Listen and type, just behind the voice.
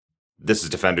This is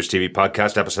Defenders TV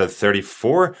Podcast, episode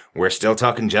 34. We're still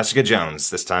talking Jessica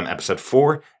Jones, this time episode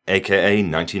 4, aka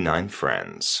 99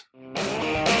 Friends.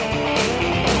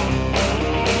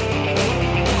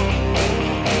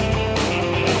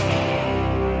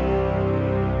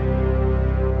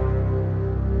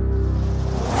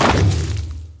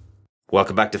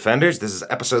 Welcome back, Defenders. This is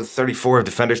episode 34 of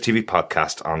Defenders TV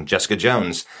Podcast on Jessica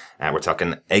Jones. We're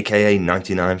talking aka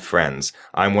 99 Friends.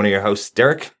 I'm one of your hosts,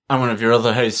 Derek. I'm one of your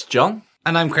other hosts, John.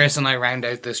 And I'm Chris, and I round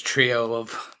out this trio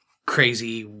of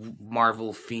crazy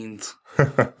Marvel fiends.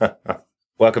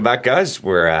 Welcome back, guys.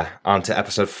 We're on to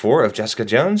episode 4 of Jessica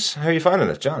Jones. How are you finding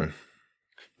it, John?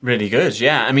 Really good,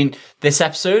 yeah. I mean, this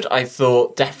episode I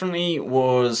thought definitely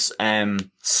was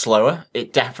slower.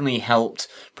 It definitely helped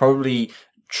probably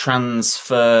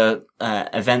transfer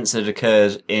events that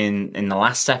occurred in the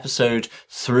last episode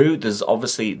through. There's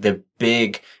obviously the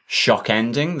big shock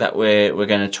ending that we're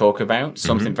going to talk about,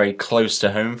 something very close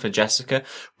to home for Jessica.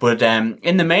 But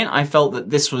in the main, I felt that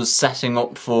this was setting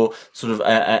up for sort of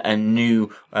a new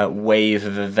wave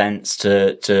of events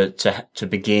to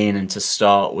begin and to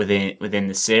start within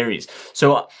the series.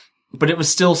 So. But it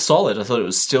was still solid. I thought it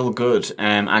was still good,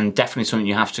 and definitely something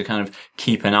you have to kind of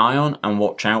keep an eye on and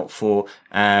watch out for,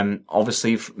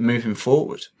 obviously moving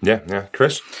forward. Yeah.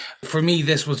 Chris? For me,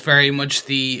 this was very much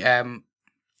the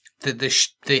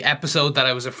episode that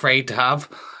I was afraid to have.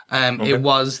 Okay. It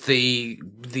was the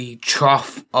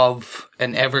trough of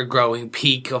an ever-growing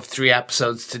peak of 3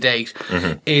 episodes to date.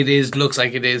 It looks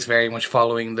like it is very much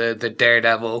following the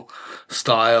Daredevil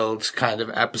styled kind of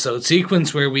episode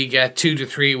sequence where we get 2 to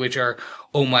 3 which are,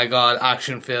 oh my god,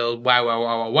 action filled,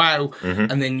 wow.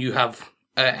 And then you have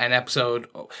an episode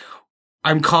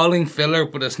I'm calling filler,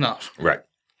 but it's not. Right.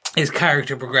 It's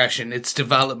character progression, it's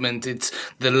development, it's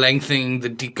the lengthening,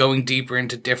 going deeper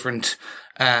into different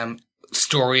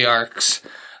story arcs.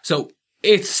 So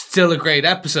it's still a great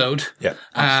episode. Yeah,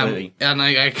 absolutely. And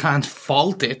I can't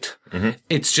fault it.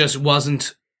 It just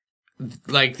wasn't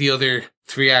like the other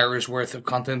 3 hours worth of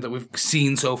content that we've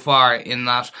seen so far, in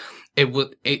that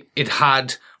it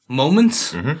had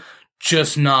moments,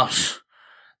 just not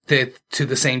to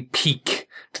the same peak,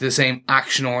 to the same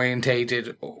action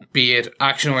orientated, be it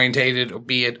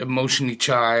emotionally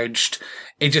charged.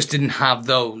 It just didn't have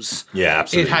those. Yeah,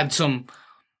 absolutely. It had some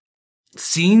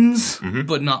scenes,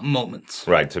 but not moments.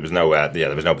 Right. There was no,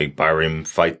 there was no big barroom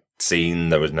fight scene.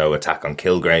 There was no attack on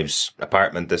Kilgrave's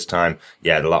apartment this time.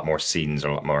 Yeah, a lot more scenes, a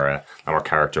lot more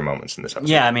character moments in this episode.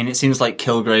 Yeah, I mean, it seems like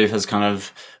Kilgrave has kind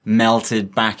of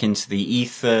melted back into the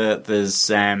ether. There's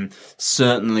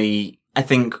certainly, I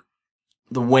think,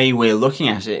 the way we're looking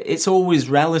at it, it's always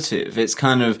relative. It's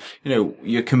kind of,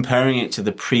 you're comparing it to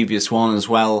the previous one as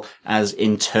well as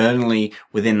internally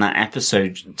within that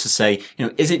episode to say,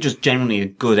 is it just generally a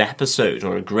good episode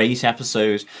or a great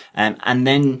episode? And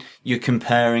then you're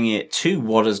comparing it to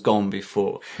what has gone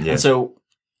before. Yeah. And so,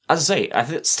 as I say,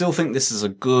 I still think this is a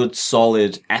good,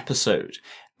 solid episode.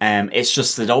 It's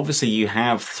just that obviously you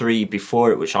have 3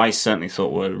 before it, which I certainly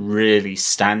thought were really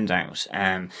standout.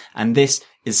 And this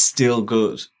is still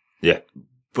good. Yeah.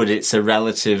 But it's a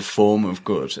relative form of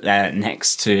good,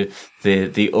 next to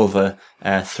the other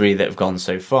 3 that have gone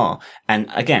so far. And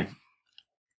again,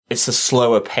 it's a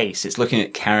slower pace. It's looking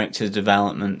at character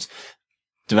development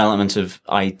of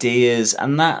ideas,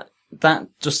 and that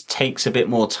just takes a bit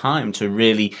more time to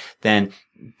really then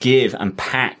give and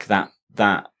pack that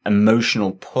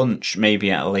emotional punch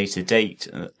maybe at a later date.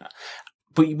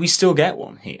 But we still get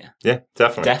one here. Yeah,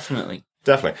 definitely.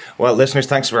 Definitely. Well, listeners,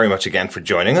 thanks very much again for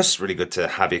joining us. Really good to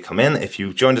have you come in. If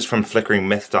you joined us from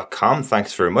flickeringmyth.com,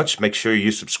 thanks very much. Make sure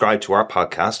you subscribe to our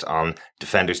podcast on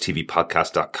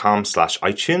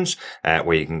defenderstvpodcast.com/iTunes,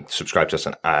 where you can subscribe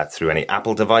to us through any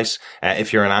Apple device.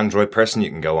 If you're an Android person, you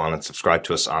can go on and subscribe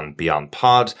to us on Beyond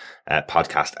Pod,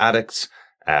 Podcast Addicts,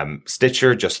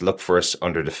 Stitcher. Just look for us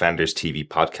under Defenders TV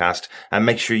Podcast, and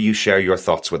make sure you share your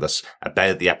thoughts with us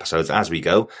about the episodes as we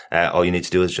go. All you need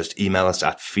to do is just email us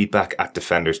at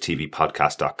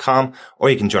feedback@defenderstvpodcast.com, or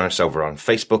you can join us over on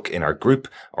Facebook in our group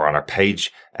or on our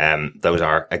page. Those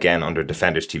are, again, under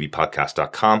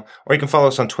defenderstvpodcast.com, or you can follow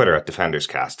us on Twitter at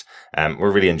DefendersCast.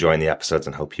 We're really enjoying the episodes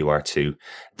and hope you are too.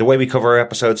 The way we cover our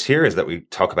episodes here is that we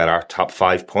talk about our top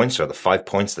 5 points, or the 5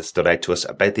 points that stood out to us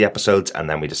about the episodes, and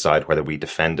then we decide whether we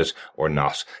defend it or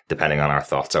not, depending on our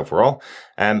thoughts overall.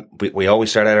 We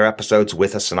always start out our episodes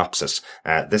with a synopsis.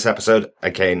 This episode,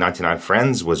 aka 99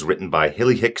 Friends, was written by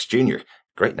Hilly Hicks Jr.,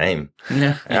 great name.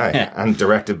 Yeah. And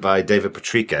directed by David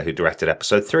Patrica, who directed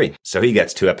episode 3. So he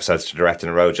gets 2 episodes to direct in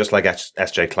a row, just like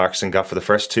S.J. Clarkson got for the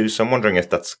first 2. So I'm wondering if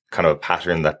that's kind of a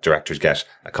pattern that directors get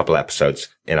a couple of episodes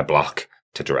in a block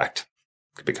to direct.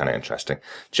 Could be kind of interesting.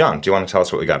 John, do you want to tell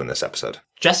us what we got in this episode?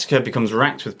 Jessica becomes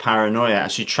racked with paranoia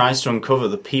as she tries to uncover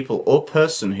the people or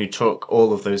person who took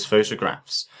all of those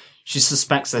photographs. She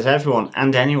suspects that everyone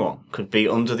and anyone could be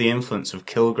under the influence of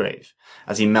Kilgrave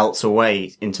as he melts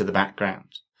away into the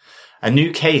background. A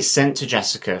new case sent to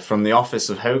Jessica from the office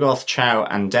of Hogarth, Chow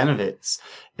and Denowitz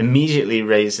immediately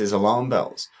raises alarm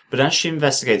bells. But as she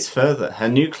investigates further, her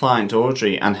new client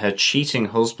Audrey and her cheating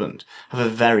husband have a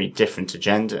very different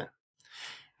agenda.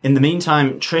 In the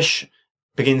meantime, Trish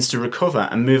begins to recover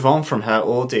and move on from her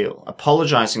ordeal,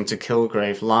 apologizing to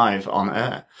Kilgrave live on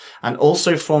air, and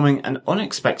also forming an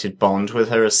unexpected bond with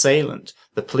her assailant,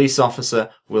 the police officer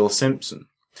Will Simpson.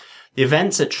 The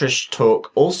events at Trish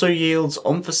Talk also yields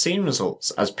unforeseen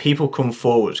results as people come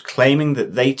forward claiming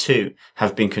that they too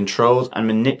have been controlled and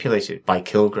manipulated by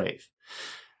Kilgrave.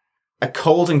 A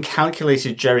cold and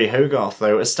calculated Jerry Hogarth,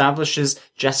 though, establishes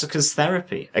Jessica's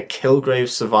Therapy, a Kilgrave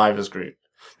survivors group.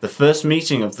 The first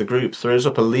meeting of the group throws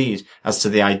up a lead as to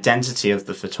the identity of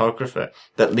the photographer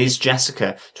that leads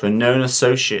Jessica to a known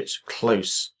associate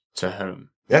close to home.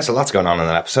 Yeah, so lots going on in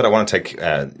that episode. I want to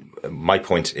take, my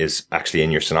point is actually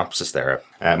in your synopsis there.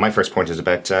 My first point is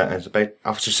about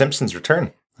Officer Simpson's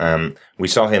return. We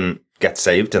saw him get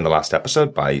saved in the last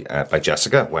episode by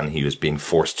Jessica when he was being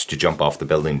forced to jump off the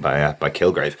building by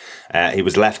Kilgrave. He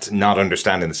was left not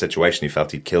understanding the situation. He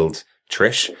felt he'd killed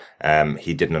Trish.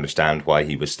 He didn't understand why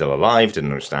he was still alive,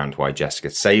 didn't understand why Jessica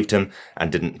saved him,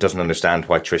 and doesn't understand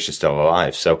why Trish is still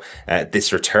alive. So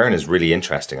this return is really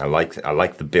interesting. I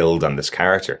like the build on this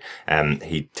character.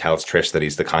 He tells Trish that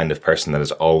he's the kind of person that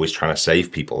is always trying to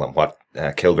save people, and what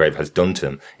Kilgrave has done to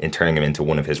him in turning him into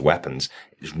one of his weapons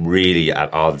is really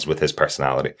at odds with his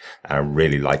personality. I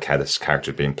really like how this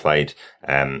character is being played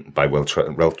by Will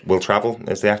Travel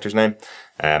is the actor's name.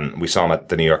 We saw him at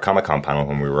the New York Comic Con panel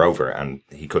when we were over, and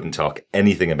he couldn't talk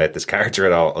anything about this character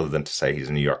at all other than to say he's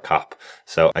a New York cop.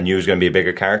 So I knew he was going to be a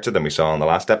bigger character than we saw in the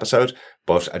last episode,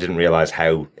 but I didn't realize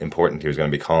how important he was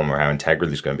going to become or how integral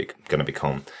he's going to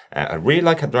become. I really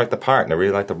like the part, and I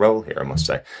really like the role here, I must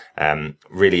say.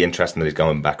 Really interesting that he's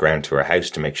going back around to her house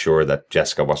to make sure that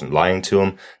Jessica wasn't lying to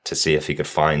him, to see if he could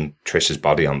find Trish's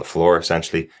body on the floor,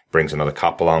 essentially. Brings another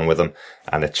cop along with him,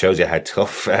 and it shows you how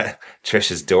tough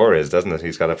Trish's door is, doesn't it?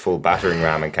 He's got a full battering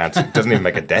ram and doesn't even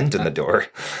make a dent in the door,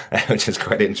 which is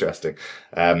quite interesting.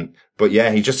 But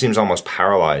yeah, he just seems almost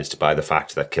paralyzed by the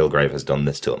fact that Kilgrave has done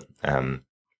this to him,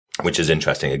 which is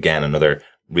interesting. Again, another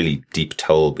really deep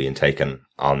toll being taken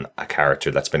on a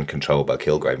character that's been controlled by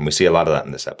Kilgrave, and we see a lot of that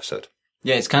in this episode.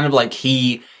 Yeah, it's kind of like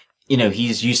he's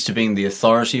used to being the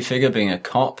authority figure, being a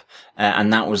cop,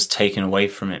 and that was taken away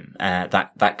from him.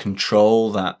 That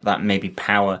control, that maybe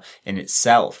power in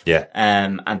itself. Yeah.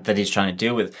 And that he's trying to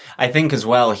deal with. I think as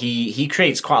well, he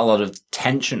creates quite a lot of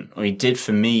tension, or he did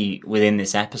for me within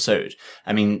this episode.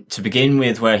 I mean, to begin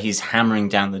with, where he's hammering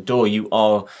down the door, you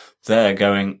are there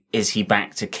going, is he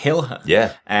back to kill her?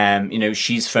 Yeah.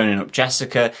 She's phoning up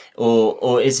Jessica,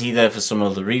 or is he there for some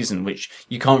other reason, which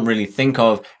you can't really think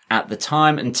of at the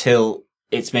time until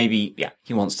it's maybe,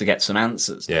 he wants to get some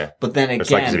answers. Yeah. But then again,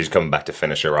 it's like as if he's coming back to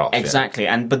finish her off. Exactly.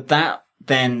 Yeah. But that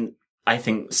then, I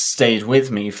think, stayed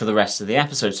with me for the rest of the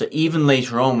episode. So even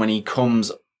later on, when he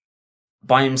comes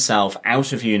by himself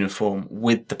out of uniform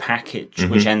with the package,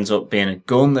 which ends up being a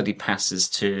gun that he passes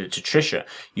to Trisha,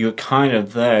 you're kind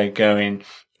of there going,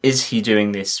 is he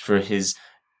doing this for his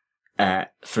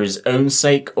own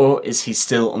sake, or is he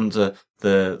still under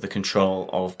the control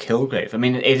of Kilgrave? I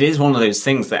mean, it is one of those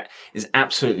things that is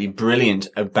absolutely brilliant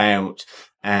about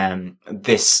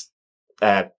this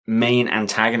main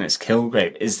antagonist,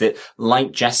 Kilgrave, is that,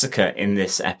 like Jessica in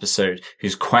this episode,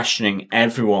 who's questioning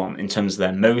everyone in terms of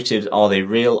their motives, are they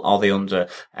real, are they under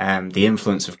the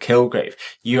influence of Kilgrave,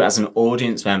 you as an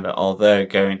audience member are there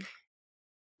going,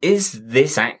 is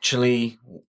this actually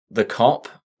the cop,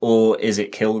 or is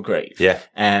it Kilgrave? Yeah.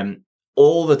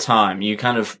 All the time, you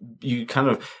kind of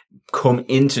come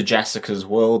into Jessica's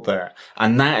world there,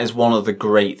 and that is one of the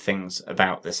great things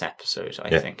about this episode.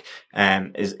 I think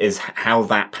is how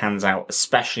that pans out,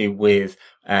 especially with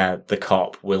the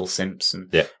cop Will Simpson.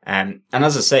 Yeah. And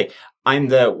as I say, I'm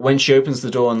there when she opens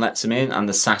the door and lets him in, and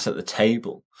they're sat at the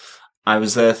table. I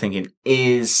was there thinking,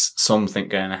 is something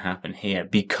going to happen here?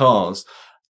 Because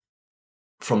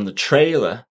from the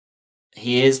trailer,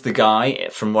 he is the guy,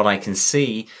 from what I can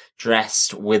see,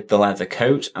 dressed with the leather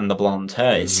coat and the blonde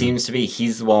hair. It seems to be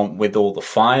he's the one with all the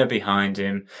fire behind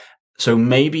him. So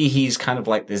maybe he's kind of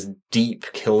like this deep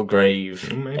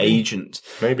Kilgrave agent.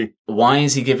 Maybe. Why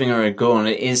is he giving her a gun?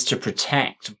 It is to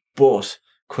protect, but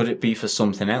could it be for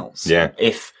something else? Yeah.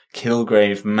 If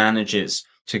Kilgrave manages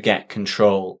to get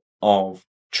control of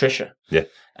Trisha. Yeah.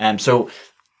 So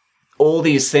all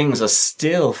these things are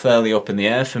still fairly up in the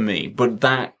air for me, but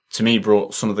that to me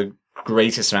brought some of the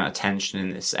greatest amount of tension in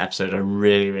this episode. I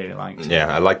really, really liked it. Yeah,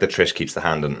 I like that Trish keeps her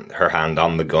hand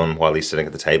on the gun while he's sitting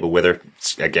at the table with her.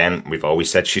 Again, we've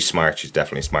always said she's smart. She's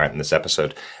definitely smart in this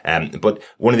episode. But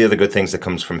one of the other good things that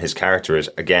comes from his character is,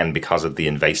 again, because of the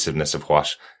invasiveness of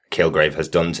what Kilgrave has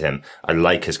done to him, I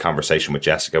like his conversation with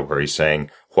Jessica where he's saying,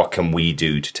 what can we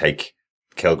do to take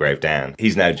Kilgrave down?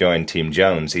 He's now joined Team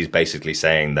Jones. He's basically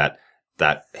saying that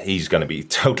he's going to be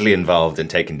totally involved in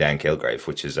taking down Kilgrave,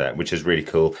 which is really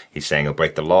cool. He's saying he'll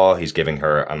break the law. He's giving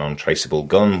her an untraceable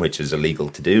gun, which is illegal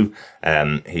to do.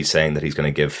 He's saying that he's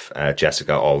going to give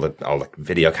Jessica all the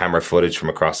video camera footage from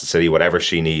across the city, whatever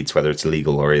she needs, whether it's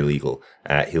legal or illegal.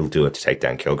 He'll do it to take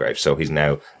down Kilgrave. So he's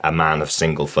now a man of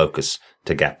single focus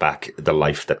to get back the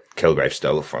life that Kilgrave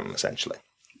stole from him, essentially.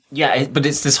 Yeah, but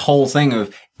it's this whole thing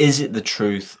of, is it the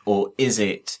truth or is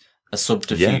it a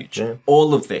subterfuge? Yeah.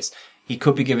 All of this. He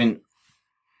could be given,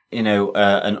 an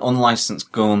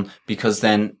unlicensed gun because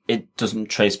then it doesn't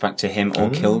trace back to him or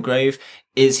Kilgrave.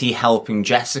 Is he helping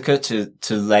Jessica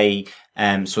to lay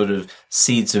sort of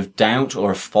seeds of doubt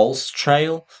or a false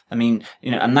trail? I mean,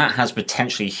 and that has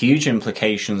potentially huge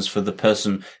implications for the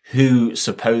person who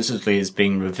supposedly is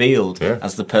being revealed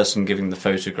as the person giving the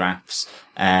photographs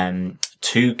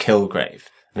to Kilgrave.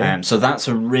 Yeah. So that's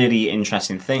a really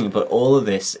interesting thing. But all of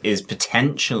this is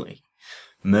potentially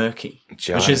murky, which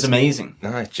is amazing.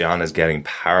 No, John is getting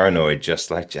paranoid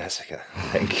just like Jessica, I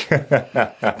think.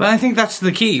 But I think that's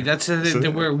the key. That's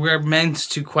we're meant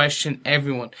to question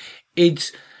everyone.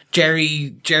 It's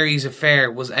Jerry's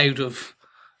affair was out of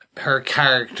her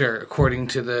character according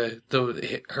to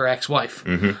her ex-wife.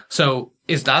 Mm-hmm. So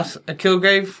is that a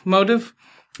Kilgrave motive?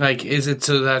 Like, is it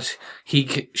so that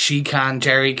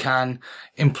Jerry can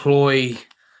employ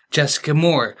Jessica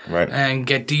more, right, and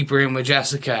get deeper in with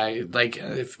Jessica? Like,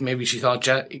 if maybe she thought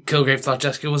Kilgrave thought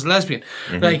Jessica was a lesbian.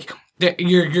 Mm-hmm. Like,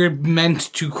 you're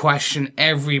meant to question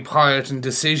every part and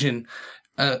decision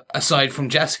aside from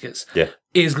Jessica's. Yeah,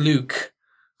 is Luke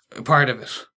a part of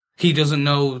it? He doesn't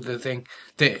know the thing.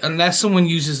 Unless someone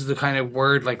uses the kind of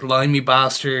word like "limey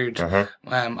bastard,"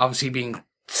 obviously being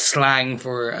slang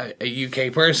for a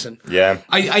UK person. Yeah.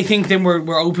 I think then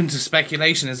we're open to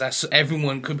speculation, is that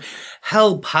everyone could,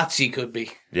 hell, Patsy could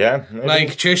be. Yeah. Maybe. Like,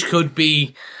 Trish could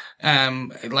be,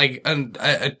 like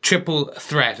a triple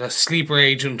threat, a sleeper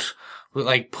agent,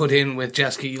 like, put in with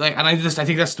Jessica. Like, and I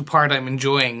think that's the part I'm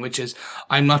enjoying, which is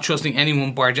I'm not trusting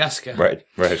anyone bar Jessica.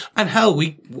 Right. And hell,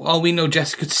 all we know,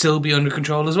 Jessica could still be under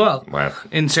control as well. Wow.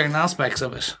 In certain aspects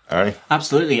of it.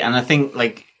 Absolutely. And I think,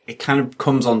 like, it kind of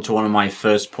comes on to one of my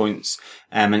first points,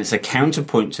 and it's a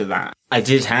counterpoint to that. I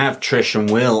did have Trish and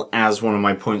Will as one of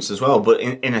my points as well, but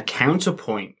in a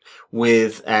counterpoint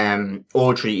with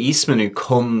Audrey Eastman, who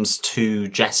comes to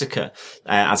Jessica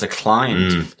as a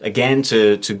client, again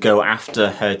to go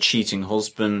after her cheating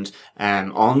husband,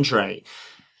 Andre.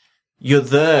 You're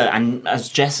there, and as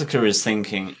Jessica is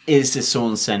thinking, is this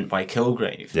someone sent by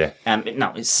Kilgrave? Yeah.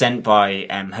 No, it's sent by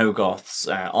Hogarth's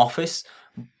office,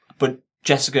 but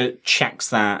Jessica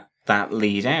checks that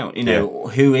lead out.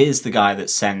 Who is the guy that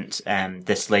sent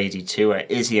this lady to her?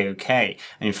 Is he okay?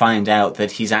 And you find out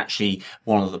that he's actually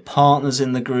one of the partners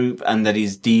in the group and that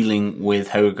he's dealing with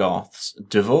Hogarth's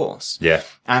divorce. Yeah.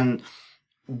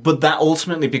 But that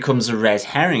ultimately becomes a red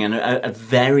herring and a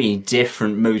very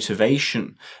different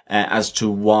motivation as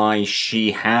to why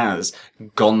she has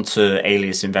gone to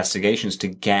Alias Investigations to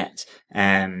get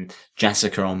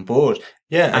Jessica on board.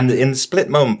 Yeah, and in the split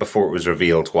moment before it was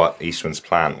revealed what Eastman's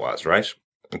plan was, right?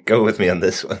 Go with me on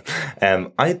this one.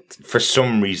 I, for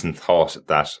some reason, thought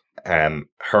that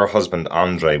her husband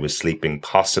Andre was sleeping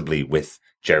possibly with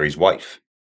Jerry's wife,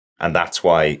 and that's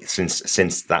why,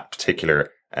 since that particular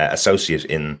associate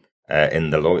in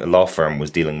the law firm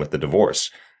was dealing with the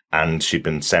divorce, and she'd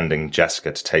been sending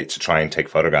Jessica to try and take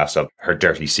photographs of her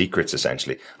dirty secrets,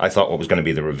 essentially. I thought what was going to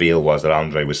be the reveal was that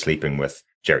Andre was sleeping with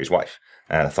Jerry's wife.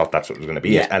 And I thought that's what was going to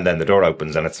be it. And then the door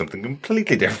opens and it's something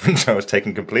completely different. I was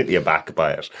taken completely aback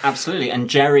by it. Absolutely. And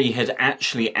Jerry had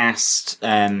actually asked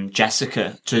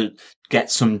Jessica to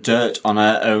get some dirt on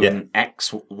her own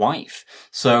ex-wife.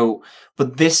 So,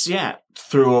 but this,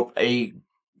 threw up a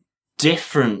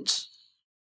different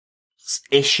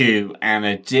issue and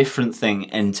a different thing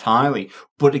entirely.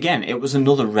 But again, it was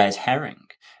another red herring.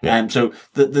 Yeah. So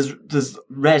there's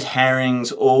red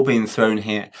herrings all being thrown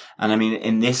here. And I mean,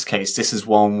 in this case, this is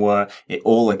one where it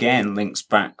all again links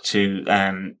back to,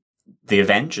 the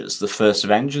Avengers, the first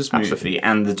Avengers movie, Absolutely.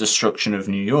 and the destruction of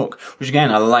New York. Which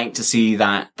again, I like to see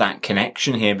that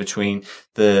connection here between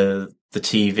the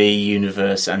TV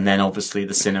universe and then obviously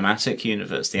the cinematic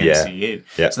universe, the MCU.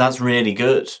 Yeah. So that's really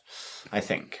good, I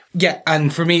think. Yeah,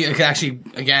 and for me, actually,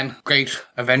 again, great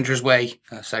Avengers way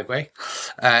segue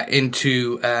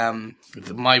into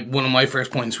one of my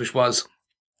first points, which was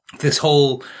this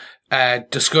whole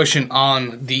discussion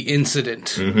on the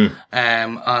incident,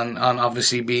 on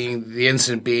obviously being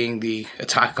the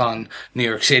attack on New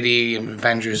York City, and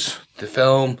Avengers the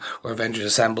film, or Avengers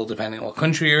Assemble, depending on what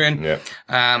country you're in.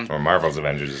 Yeah. Or Marvel's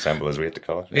Avengers Assemble, as we have to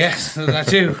call it. Yes, that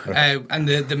too. And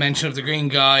the mention of the green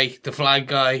guy, the flag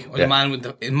guy, or the man with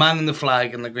the man in the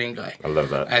flag and the green guy. I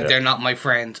love that. They're not my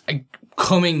friends.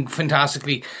 Coming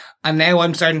fantastically. And now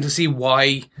I'm starting to see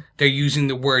why they're using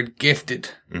the word gifted.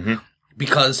 Mm-hmm.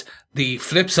 Because the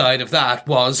flip side of that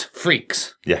was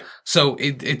freaks. Yeah. So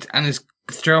it's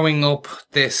throwing up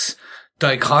this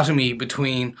dichotomy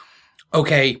between,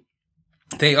 okay,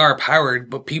 they are powered,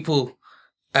 but people,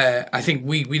 I think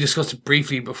we discussed it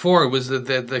briefly before, was that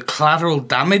the collateral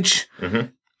damage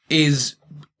is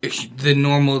the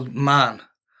normal man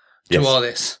to all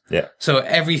this. Yeah. So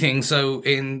everything,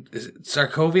 in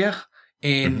Sokovia,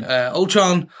 in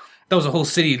Ultron, that was a whole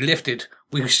city lifted.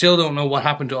 We still don't know what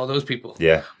happened to all those people.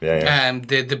 Yeah.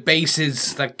 The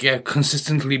bases that get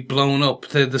consistently blown up,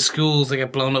 the schools that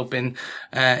get blown up in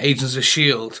Agents of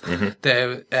S.H.I.E.L.D.,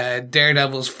 the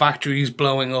Daredevil's factories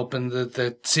blowing up, and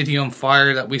the city on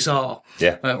fire that we saw,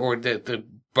 or the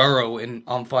borough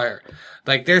on fire.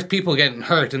 Like, there's people getting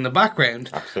hurt in the background,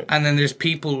 Absolutely. and then there's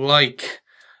people like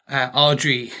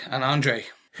Audrey and Andre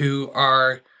who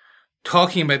are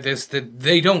talking about this, that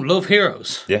they don't love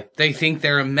heroes. Yeah. They think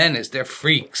they're a menace. They're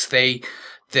freaks. They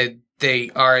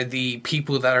are the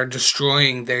people that are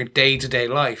destroying their day-to-day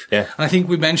life. Yeah. And I think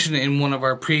we mentioned it in one of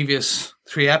our previous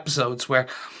 3 episodes where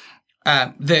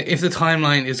if the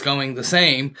timeline is going the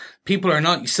same, people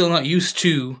are still not used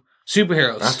to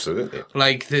superheroes. Absolutely.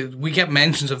 Like, we get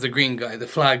mentions of the green guy, the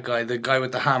flag guy, the guy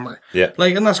with the hammer. Yeah.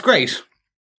 Like, and that's great.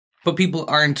 But people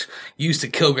aren't used to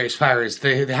Kilgrave's powers.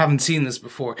 They haven't seen this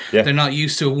before. Yeah. They're not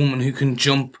used to a woman who can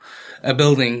jump a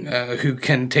building, who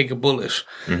can take a bullet.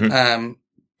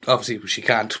 Obviously she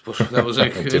can't, but that was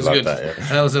like, it was good.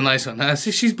 That was a nice one.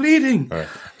 She's bleeding. Right.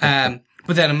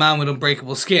 But then a man with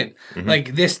unbreakable skin.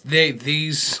 Like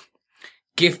these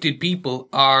gifted people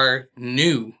are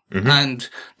new. And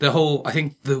I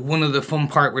think one of the fun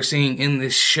part we're seeing in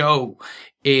this show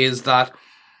is that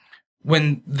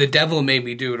when the devil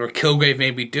maybe do it, or Kilgrave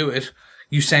maybe do it,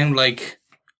 you sound like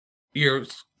you're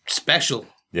special.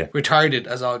 Yeah. Retarded,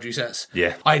 as Audrey says.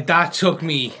 Yeah. That took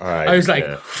me. I was like,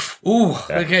 ooh,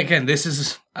 okay, again, this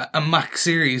is a Max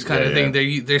series kind of thing.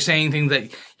 They're saying things that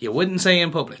you wouldn't say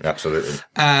in public. Absolutely.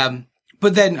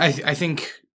 But then I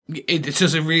think it's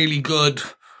just a really good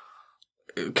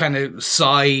kind of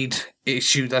side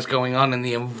issue that's going on in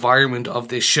the environment of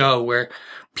this show, where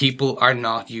people are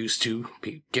not used to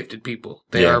gifted people.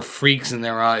 They are freaks in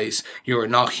their eyes. You are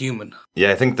not human.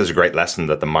 Yeah, I think there's a great lesson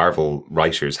that the Marvel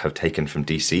writers have taken from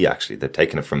DC, actually. They've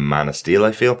taken it from Man of Steel,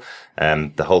 I feel.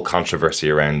 The whole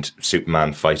controversy around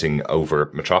Superman fighting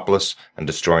over Metropolis and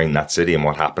destroying that city, and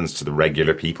what happens to the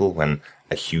regular people when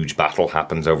a huge battle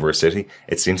happens over a city.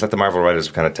 It seems like the Marvel writers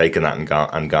have kind of taken that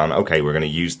and gone, okay, we're going to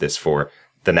use this for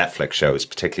the Netflix shows,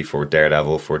 particularly for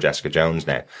Daredevil, for Jessica Jones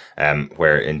now,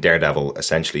 where in Daredevil,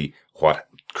 essentially what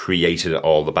created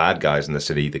all the bad guys in the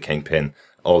city, the Kingpin,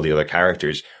 all the other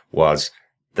characters, was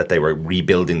that they were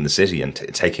rebuilding the city and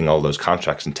taking all those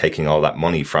contracts and taking all that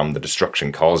money from the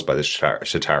destruction caused by the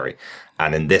Chitauri.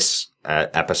 And in this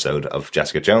episode of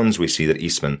Jessica Jones, we see that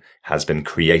Eastman has been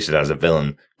created as a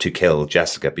villain to kill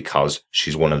Jessica because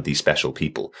she's one of these special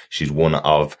people. She's one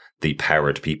of the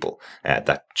powered people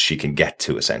that she can get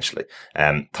to, essentially.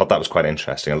 Thought that was quite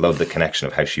interesting. I love the connection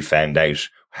of how she found out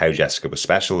how Jessica was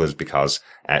special is because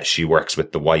she works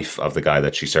with the wife of the guy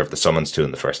that she served the summons to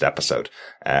in the first episode,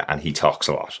 and he talks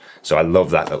a lot. So I love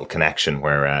that little connection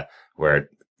where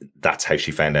that's how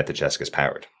she found out that Jessica's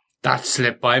powered. That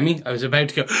slipped by me. I was about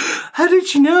to go, how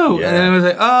did you know? Yeah. And then I was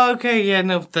like, oh, okay, yeah,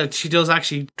 no, that she does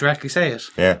actually directly say it.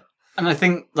 Yeah. And I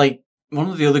think, like, one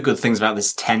of the other good things about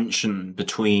this tension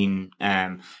between,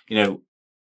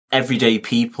 everyday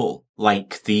people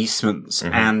like the Eastmans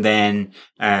and then,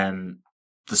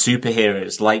 the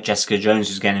superheroes like Jessica Jones,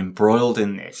 who's getting embroiled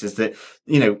in this, is that,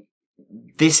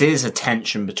 this is a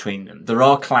tension between them. There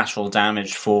are collateral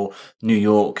damage for New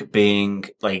York being,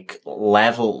 like,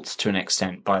 leveled to an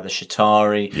extent by the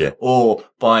Chitauri or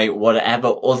by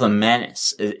whatever other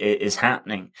menace is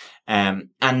happening. And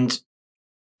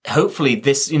hopefully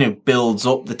this, builds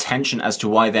up the tension as to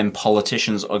why then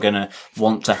politicians are going to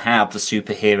want to have the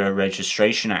Superhero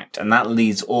Registration Act. And that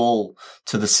leads all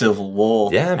to the Civil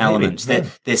War element.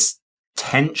 This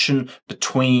tension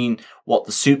between what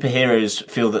the superheroes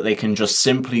feel that they can just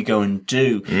simply go and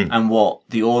do and what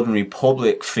the ordinary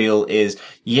public feel is,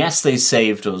 yes, they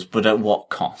saved us, but at what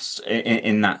cost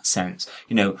in that sense?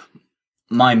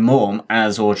 My mum,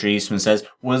 as Audrey Eastman says,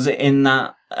 was in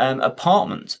that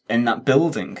apartment, in that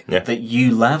building that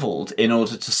you leveled in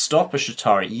order to stop a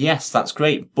Chitauri. Yes, that's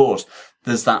great, but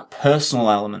there's that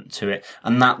personal element to it,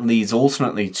 and that leads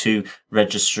ultimately to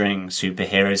registering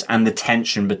superheroes and the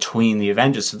tension between the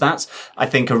Avengers. So that's, I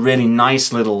think, a really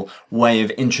nice little way of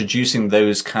introducing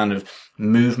those kind of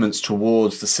movements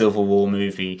towards the Civil War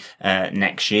movie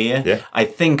next year. Yeah. I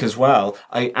think as well,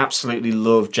 I absolutely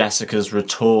love Jessica's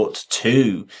retort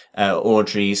to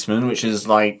Audrey Eastman, which is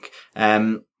like,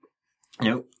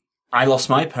 I lost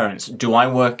my parents. Do I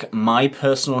work my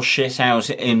personal shit out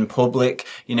in public,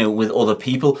 with other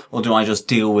people, or do I just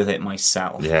deal with it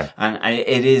myself? Yeah. And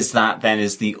it is that then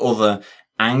is the other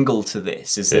angle to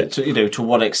this, is that, to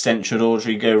what extent should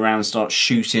Audrey go around and start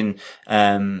shooting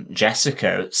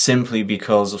Jessica simply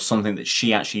because of something that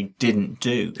she actually didn't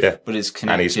do? Yeah. But it's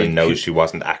connected. And Eastman knows she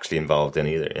wasn't actually involved in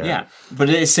either. Yeah. But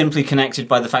it is simply connected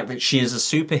by the fact that she is a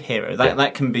superhero.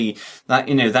 That can be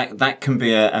that can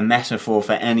be a metaphor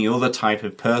for any other type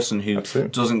of person who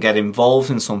doesn't get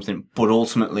involved in something, but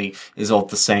ultimately is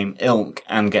of the same ilk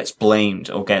and gets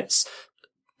blamed or gets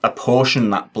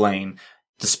apportioned that blame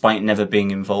despite never being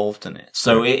involved in it.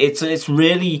 So it's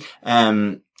really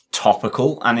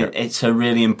topical, and it's a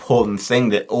really important thing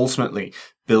that ultimately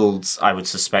builds, I would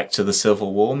suspect, to the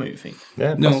Civil War movie.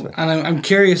 Yeah, no, and I'm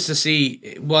curious to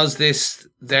see, was this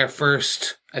their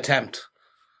first attempt?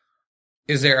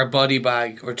 Is there a body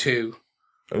bag or two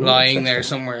lying there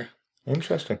somewhere?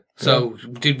 Interesting. So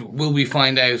will we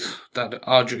find out that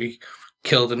Audrey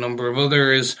killed a number of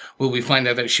others? Will we find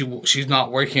out that she's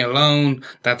not working alone,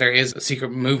 that there is a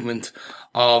secret movement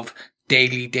of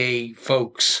daily day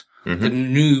folks, the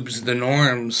noobs, the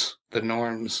norms, the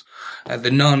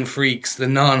non-freaks, the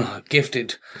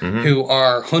non-gifted, who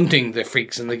are hunting the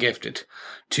freaks and the gifted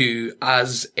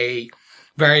as a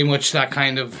very much that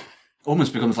kind of...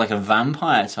 Almost becomes like a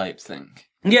vampire type thing.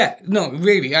 Yeah, no,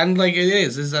 really. And like it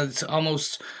is that it's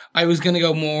almost... I was going to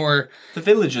go more... The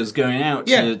villagers going out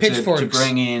to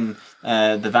bring in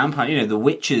the vampire, the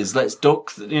witches. Let's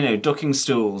ducking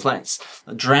stools. Let's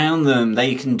drown them.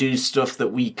 They can do stuff that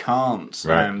we can't.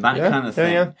 Right. Kind of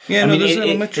thing. Yeah,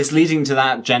 it's leading to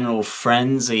that general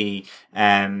frenzy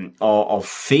of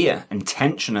fear and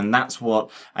tension. And that's what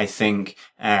I think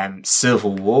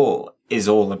Civil War is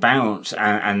all about,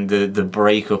 and the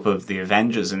breakup of the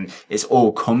Avengers, and it's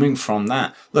all coming from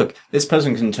that. Look, this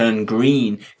person can turn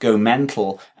green, go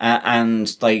mental,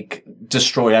 and like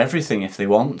destroy everything if they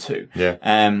want to. Yeah.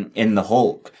 In the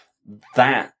Hulk,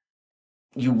 that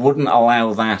you wouldn't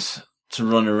allow that to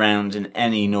run around in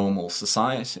any normal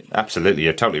society. Absolutely,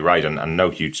 you're totally right, and no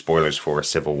huge spoilers for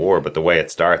Civil War, but the way it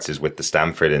starts is with the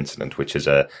Stamford incident, which is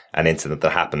an incident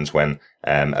that happens when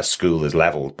a school is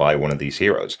leveled by one of these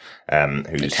heroes.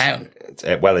 Who's a town.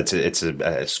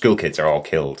 School kids are all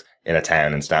killed in a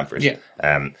town in Stamford.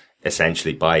 Yeah.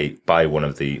 Essentially by one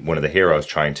of the heroes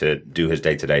trying to do his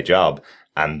day-to-day job.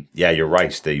 And yeah, you're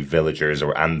right. The villagers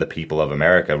and the people of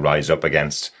America rise up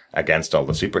against all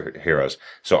the superheroes.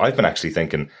 So I've been actually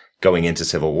thinking, going into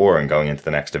Civil War and going into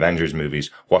the next Avengers movies,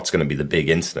 what's going to be the big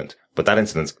incident? But that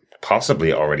incident's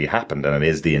possibly already happened, and it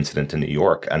is the incident in New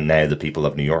York. And now the people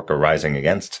of New York are rising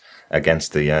against the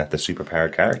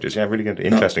superpowered characters. Yeah, really good,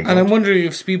 interesting. And I'm wondering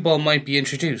if Speedball might be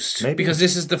introduced. Maybe. Because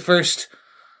this is the first.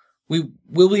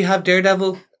 Will we have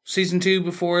Daredevil season 2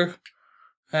 before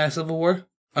Civil War?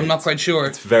 I'm not quite sure.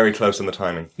 It's very close on the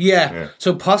timing. Yeah.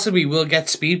 So possibly we'll get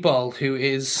Speedball, who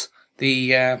is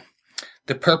the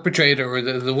perpetrator, or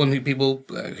the one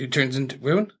who turns into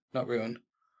Ruin? Not Ruin.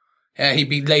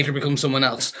 He later becomes someone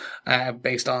else,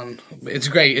 based on... It's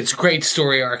great. It's a great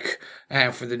story arc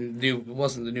for the new... It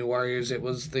wasn't the New Warriors, it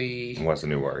was the... It was the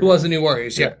New Warriors. It was the New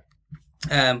Warriors, yeah.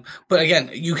 But again,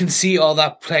 you can see all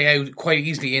that play out quite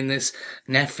easily in this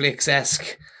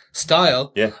Netflix-esque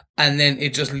style. Yeah. And then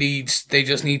it just leads, they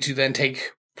just need to then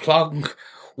take plug.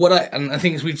 And I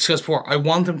think as we discussed before, I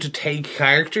want them to take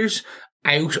characters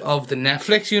out of the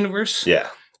Netflix universe. Yeah.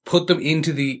 Put them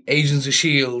into the Agents of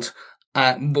S.H.I.E.L.D.,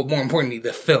 but more importantly,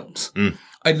 the films.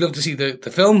 I'd love to see the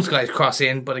films guys cross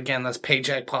in, but again, that's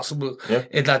paycheck possible.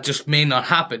 Yeah. That just may not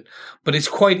happen. But it's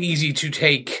quite easy to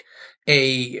take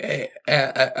an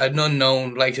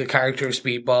unknown, like the character of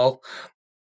Speedball,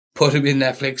 put him in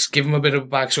Netflix, give him a bit of a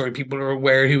backstory, people are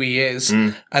aware who he is,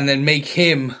 and then make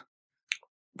him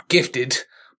gifted,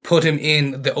 put him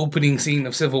in the opening scene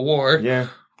of Civil War. Yeah.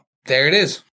 There it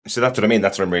is. So that's what I mean.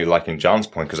 That's what I'm really liking John's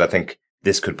point, because I think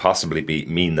this could possibly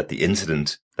mean that the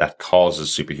incident that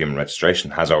causes superhuman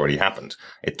registration has already happened.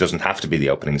 It doesn't have to be the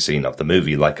opening scene of the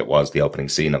movie like it was the opening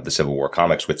scene of the Civil War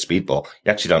comics with Speedball.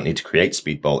 You actually don't need to create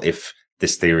Speedball if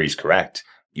this theory is correct.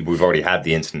 We've already had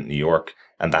the incident in New York,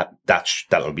 and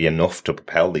that'll be enough to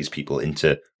propel these people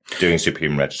into doing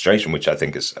superhuman registration, which I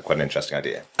think is quite an interesting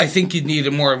idea. I think you'd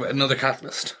need more of another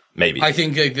catalyst. Maybe. I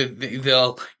think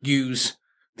they'll use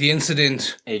the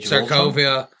incident,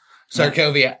 Sokovia,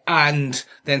 and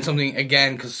then something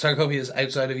again, because Sokovia is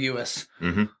outside of US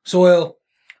soil.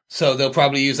 So they'll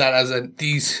probably use that as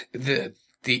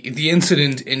the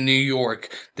incident in New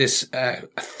York, this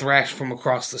threat from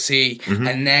across the sea,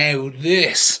 and now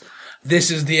this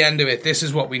is the end of it. This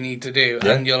is what we need to do,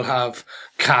 and you'll have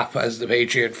Cap as the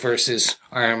Patriot versus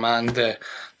Iron Man, the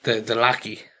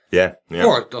lackey. Yeah.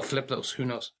 Or they'll flip those. Who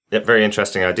knows? Yep, very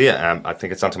interesting idea. I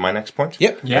think it's on to my next point.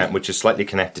 Yep. Which is slightly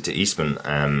connected to Eastman,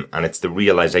 and it's the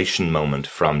realization moment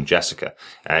from Jessica.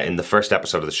 In the first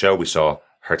episode of the show, we saw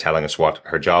her telling us what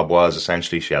her job was.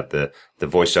 Essentially, she had the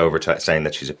voiceover saying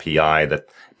that she's a PI that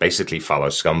basically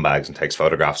follows scumbags and takes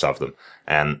photographs of them.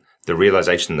 The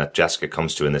realization that Jessica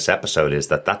comes to in this episode is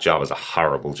that job is a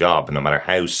horrible job, no matter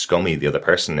how scummy the other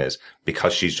person is,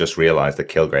 because she's just realized that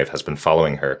Kilgrave has been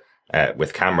following her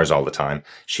with cameras all the time.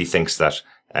 She thinks that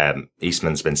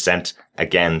Eastman's been sent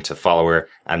again to follow her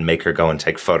and make her go and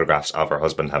take photographs of her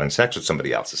husband having sex with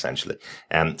somebody else, essentially.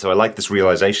 So I like this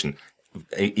realization.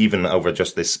 Even over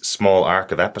just this small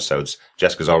arc of episodes,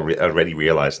 Jessica's already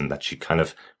realizing that she kind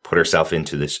of put herself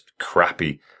into this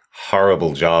crappy,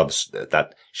 horrible jobs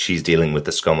that she's dealing with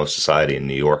the scum of society in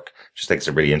New York. Just think it's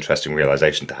a really interesting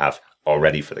realization to have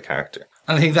already for the character.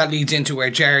 And I think that leads into where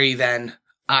Jerry then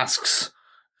asks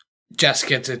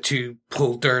Jessica to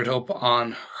pull dirt up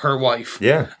on her wife.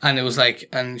 Yeah. And it was like,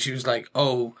 and she was like,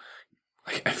 oh,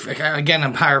 again,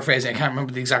 I'm paraphrasing. I can't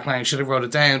remember the exact line. I should have wrote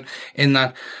it down. In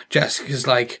that Jessica's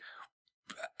like,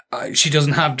 she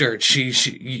doesn't have dirt.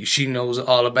 She knows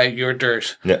all about your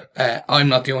dirt. Yeah. I'm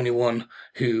not the only one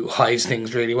who hides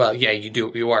things really well. Yeah, you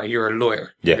do. You are. You're a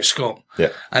lawyer. Yeah. You're scum. Yeah.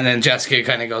 And then Jessica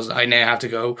kind of goes, I now have to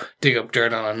go dig up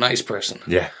dirt on a nice person.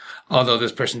 Yeah. Although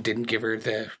this person didn't give her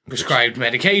the prescribed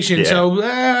medication. So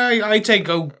I'd say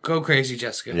go crazy,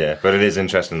 Jessica. Yeah, but it is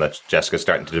interesting that Jessica's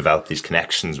starting to develop these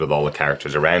connections with all the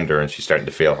characters around her, and she's starting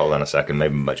to feel, hold on a second,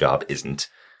 maybe my job isn't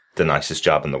the nicest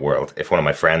job in the world. If one of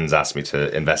my friends asked me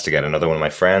to investigate another one of my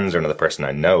friends or another person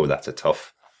I know, that's a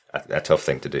tough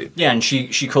thing to do. Yeah, and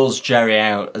she calls Jerry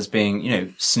out as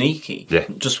being, sneaky. Yeah.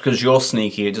 Just because you're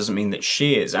sneaky, it doesn't mean that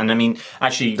she is. And I mean,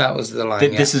 actually, that was the line.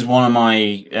 This is one of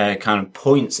my kind of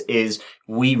points is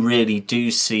we really do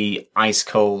see ice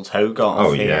cold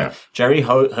Hogarth here. Yeah. Jerry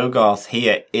Hogarth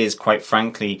here is quite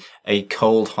frankly a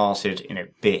cold-hearted,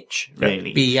 bitch,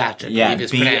 really. Biatch, I believe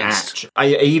is pronounced.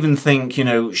 I even think,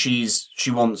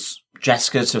 she wants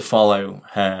Jessica to follow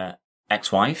her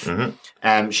ex-wife.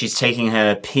 She's taking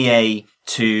her PA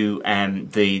to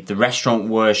the restaurant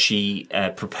where she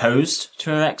proposed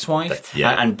to her ex-wife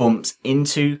and bumps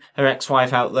into her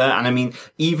ex-wife out there. And I mean,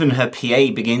 even her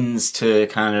PA begins to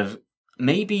kind of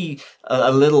maybe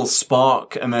a little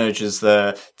spark emerges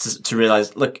there to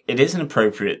realize, look, it isn't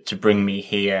appropriate to bring me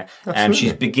here. And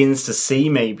she begins to see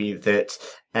maybe that,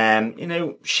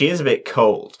 she is a bit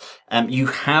cold. You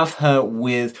have her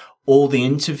with all the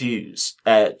interviews,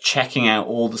 checking out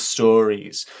all the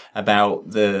stories about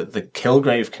the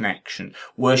Kilgrave connection,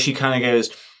 where she kind of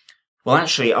goes, well,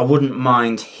 actually, I wouldn't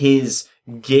mind his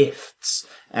gifts,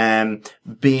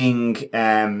 being,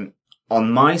 on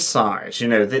my side,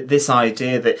 this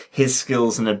idea that his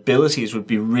skills and abilities would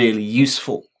be really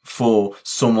useful for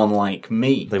someone like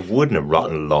me. They would in a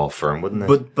rotten law firm, wouldn't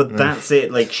they? But that's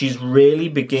it. Like, she's really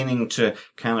beginning to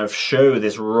kind of show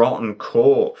this rotten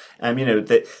core,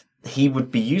 that he would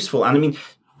be useful. And I mean,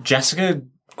 Jessica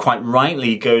quite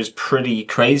rightly goes pretty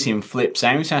crazy and flips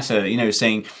out at her,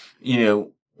 saying,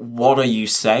 what are you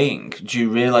saying? Do you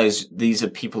realize these are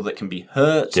people that can be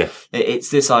hurt? Yeah. It's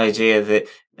this idea that,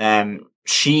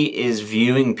 she is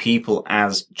viewing people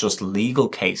as just legal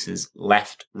cases,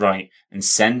 left, right, and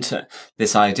center.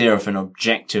 This idea of an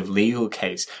objective legal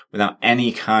case without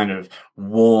any kind of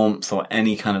warmth or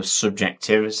any kind of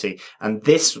subjectivity. And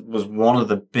this was one of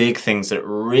the big things that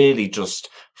really just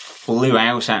flew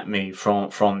out at me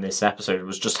from this episode,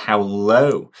 was just how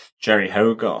low Jerry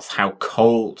Hogarth, how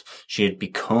cold she had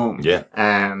become. Yeah.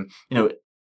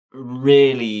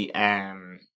 Really,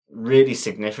 really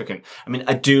significant. I mean,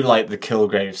 I do like the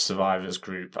Kilgrave survivors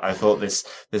group. I thought this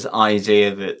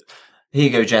idea that, here you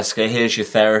go, Jessica, here's your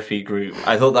therapy group.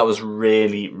 I thought that was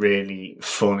really, really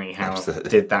funny how it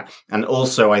did that. And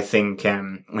also, I think,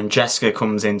 when Jessica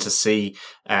comes in to see,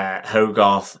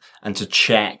 Hogarth and to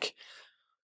check,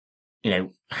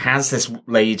 has this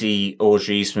lady,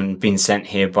 Audrey Eastman, been sent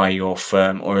here by your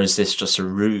firm, or is this just a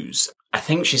ruse? I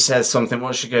think she says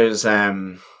something, she goes,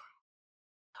 I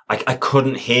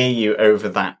couldn't hear you over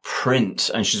that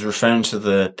print, and she's referring to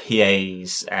the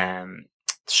PA's,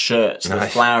 shirt, the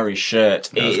flowery shirt.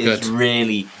 It is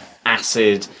really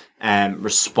acid,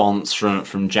 response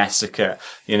from Jessica,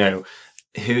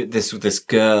 who this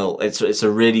girl, it's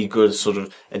a really good sort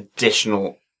of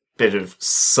additional bit of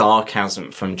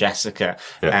sarcasm from Jessica,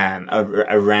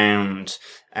 around,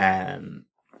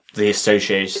 the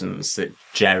associations that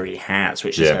Jerry has,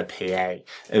 which is her PA.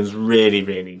 It was really,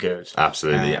 really good.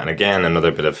 Absolutely. And again, another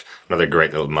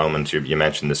great little moment. You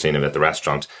mentioned the scene of it at the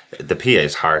restaurant. The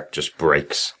PA's heart just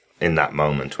breaks in that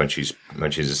moment when she's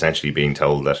essentially being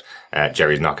told that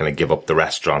Jerry's not going to give up the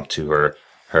restaurant to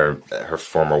her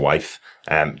former wife,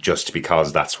 just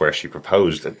because that's where she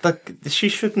proposed. That she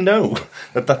should know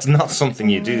that that's not something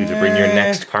you do to bring your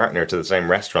next partner to the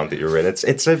same restaurant that you're in.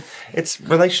 It's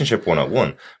relationship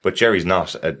 101. But Jerry's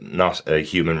not a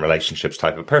human relationships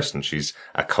type of person. She's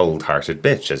a cold-hearted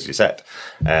bitch, as you said.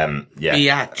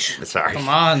 Biatch. Sorry. Come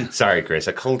on. Sorry, Chris.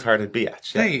 A cold-hearted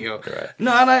biatch. There you go. Right.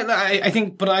 No, and I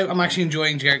think, but I'm actually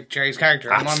enjoying Jerry's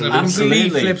character. I'm on the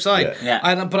complete flip side.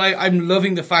 Yeah. But I'm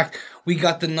loving the fact we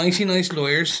got the nicey nice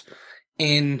lawyers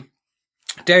in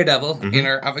Daredevil, in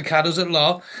our Avocados at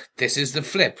Law. This is the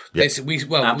flip. Yep. We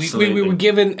were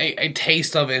given a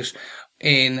taste of it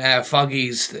in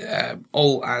Foggy's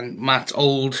and Matt's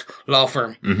old law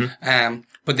firm.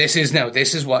 But this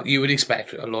is what you would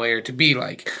expect a lawyer to be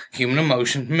like. Human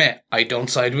emotion. Meh. I don't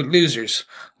side with losers.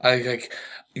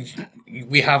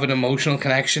 We have an emotional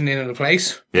connection in a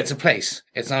place. Yep. It's a place.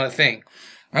 It's not a thing.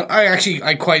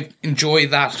 I quite enjoy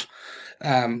that.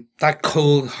 That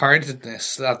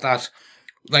cold-heartedness, that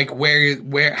like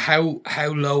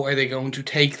how low are they going to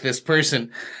take this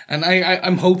person? And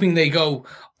I'm hoping they go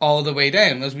all the way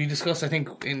down, as we discussed, I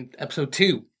think, in episode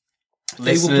 2.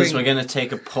 Listeners, we're going to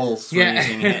take a pulse. Yeah.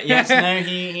 Yes, no,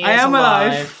 he I am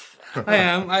alive. I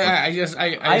am.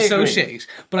 I associate.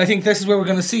 But I think this is where we're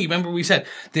going to see. Remember we said,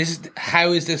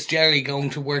 how is this Jerry going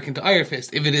to work into Iron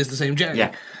Fist if it is the same Jerry?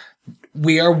 Yeah.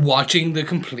 We are watching the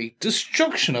complete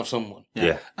destruction of someone.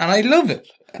 Yeah. And I love it.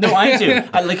 No, I do.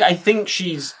 I think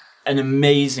she's an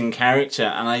amazing character,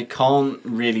 and I can't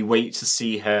really wait to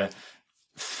see her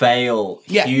fail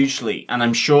hugely. And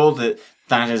I'm sure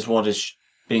that is what is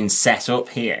being set up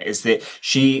here, is that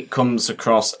she comes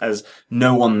across as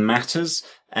no one matters.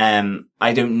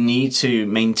 I don't need to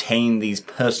maintain these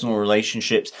personal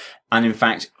relationships. And in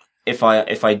fact, if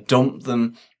I dump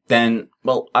them, then,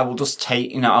 well, I will just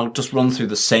I'll just run through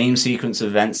the same sequence of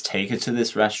events, take her to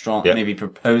this restaurant, maybe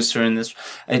propose to her in this.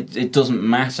 It doesn't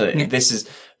matter. Yeah. This is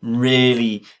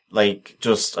really,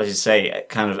 just, as you say,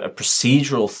 kind of a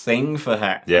procedural thing for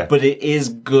her. Yeah. But it is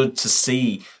good to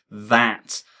see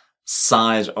that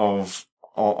side of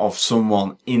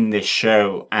someone in this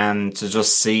show, and to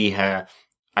just see her,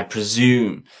 I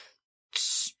presume,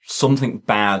 something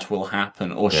bad will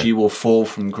happen, or she will fall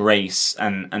from grace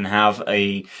and have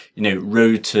a,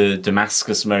 road to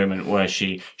Damascus moment where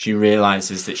she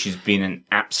realizes that she's been an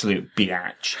absolute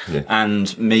biatch,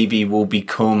 and maybe will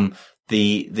become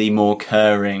the more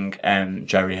caring,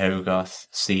 Jerry Hogarth,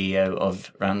 CEO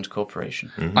of Rand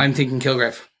Corporation. Mm-hmm. I'm thinking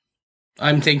Kilgrave.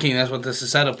 I'm thinking that's what this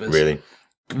is set up as. Really?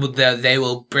 They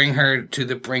will bring her to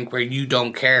the brink where you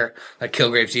don't care that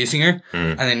Kilgrave's using her,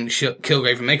 and then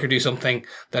Kilgrave will make her do something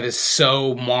that is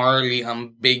so morally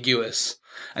ambiguous.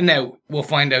 And now we'll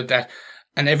find out that,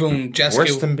 and everyone, Jessica...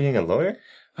 Worse than being a lawyer?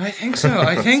 I think so.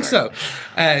 I think so.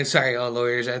 Sorry, all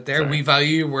lawyers out there. Sorry. We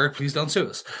value your work. Please don't sue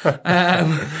us.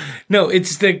 No,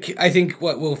 I think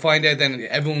what we'll find out then,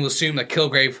 everyone will assume that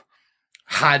Kilgrave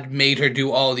had made her do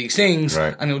all these things,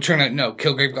 and it'll turn out, no,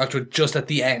 Kilgrave got to her just at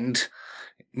the end,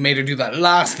 made her do that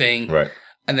last thing,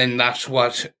 and then that's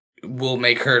what will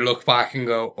make her look back and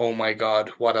go, oh my God,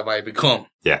 what have I become?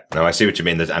 Yeah, no, I see what you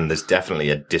mean. And there's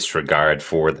definitely a disregard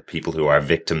for the people who are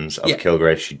victims of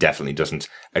Kilgrave. She definitely doesn't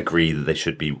agree that they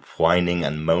should be whining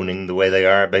and moaning the way they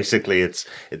are. Basically,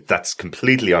 that's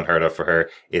completely unheard of for her.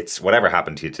 It's whatever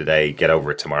happened to you today, get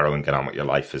over it tomorrow and get on with your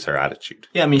life is her attitude.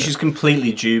 Yeah, I mean, she's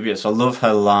completely dubious. I love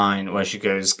her line where she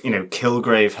goes,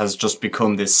 Kilgrave has just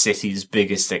become this city's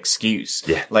biggest excuse.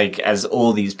 Yeah. As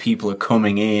all these people are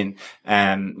coming in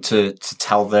to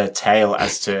tell their tale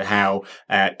as to how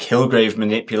Kilgrave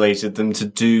manipulated them to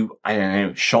do, I don't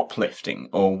know, shoplifting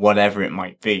or whatever it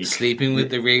might be. Sleeping with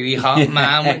the really hot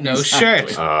man with no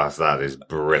shirt. Oh, that is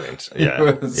brilliant.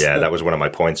 Yeah. Yeah, that was one of my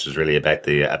points, was really about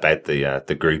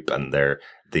the group and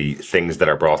the things that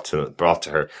are brought to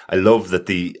her. I love that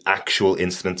the actual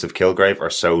incidents of Kilgrave are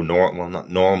so not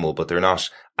normal, but they're not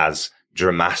as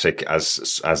dramatic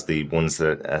as the ones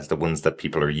that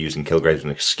people are using Kilgrave as an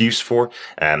excuse for.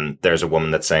 There's a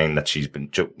woman that's saying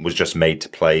that was just made to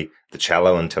play the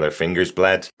cello until her fingers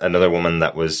bled. Another woman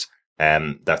that was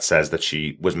that says that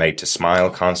she was made to smile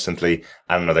constantly,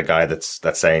 and another guy that's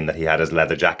saying that he had his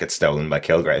leather jacket stolen by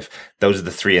Kilgrave. Those are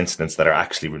the three incidents that are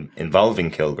actually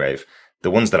involving Kilgrave.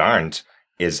 The ones that aren't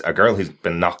is a girl who's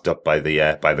been knocked up by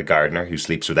the gardener, who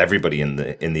sleeps with everybody in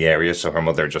the area. So her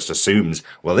mother just assumes,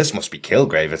 well, this must be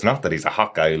Kilgrave. It's not that he's a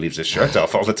hot guy who leaves his shirt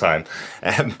off all the time.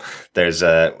 There's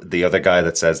the other guy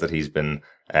that says that he's been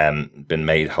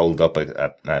made hold up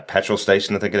a petrol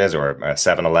station, I think it is, or a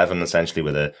 7-Eleven, essentially,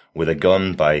 with a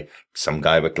gun by some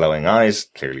guy with glowing eyes,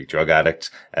 clearly drug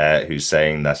addict, who's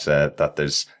saying that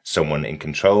there's someone in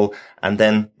control. And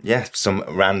then, some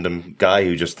random guy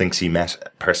who just thinks he met a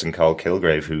person called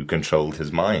Kilgrave who controlled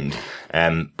his mind.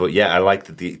 But I like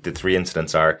that the three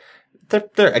incidents are,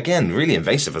 they're again really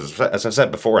invasive, as I've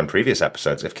said before in previous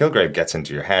episodes. If Kilgrave gets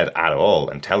into your head at all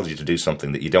and tells you to do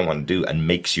something that you don't want to do and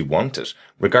makes you want it,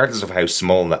 regardless of how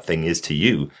small that thing is to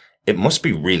you, it must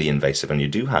be really invasive, and you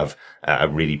do have a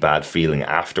really bad feeling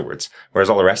afterwards. Whereas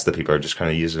all the rest of the people are just kind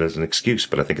of use it as an excuse.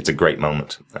 But I think it's a great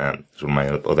moment. It's one of my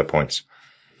other points.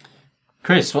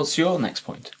 Chris, what's your next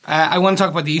point? I want to talk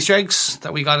about the Easter eggs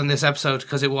that we got in this episode,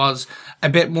 because it was a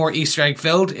bit more Easter egg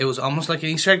filled. It was almost like an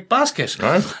Easter egg basket.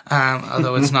 Right.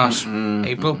 Although it's not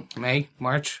April, May,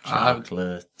 March.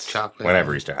 Chocolate.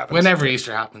 Whenever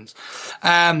Easter happens.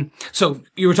 So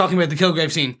you were talking about the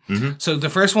Kilgrave scene. Mm-hmm. So the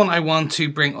first one I want to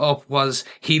bring up was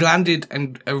he landed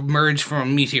and emerged from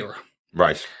a meteor.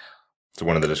 Right. So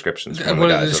one of the descriptions.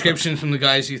 One of the descriptions from the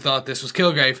guys who thought this was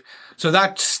Kilgrave. So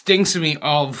that stinks to me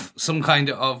of some kind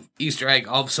of Easter egg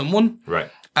of someone.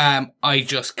 Right. I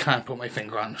just can't put my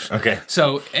finger on it. Okay.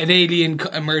 So an alien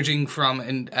emerging from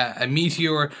a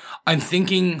meteor. I'm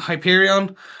thinking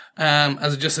Hyperion.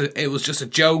 It was just a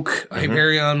joke. Mm-hmm.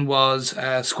 Hyperion was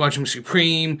Squadron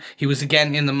Supreme. He was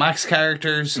again in the Max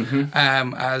characters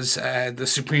as the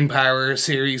Supreme Power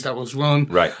series that was run.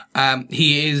 Right.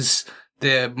 He is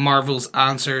the Marvel's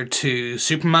answer to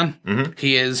Superman. Mm-hmm.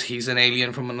 He's an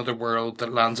alien from another world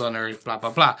that lands on Earth, blah, blah,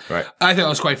 blah. Right. I thought it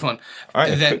was quite fun. All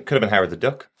right. Could have been Howard the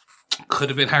Duck. Could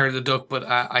have been Howard the Duck, but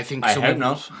I think I hope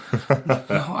not.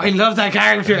 I love that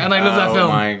character and I love that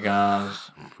film. Oh my god.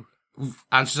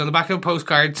 Answers on the back of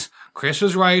postcards. Chris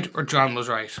was right or John was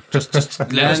right. Just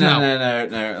let us know. No,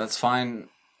 that's fine.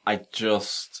 I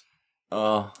just...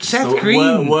 Seth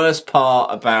Green. Worst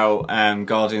part about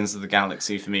Guardians of the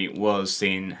Galaxy for me was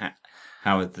seeing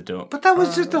Howard the Duck. But that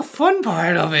was just the fun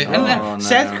part of it. And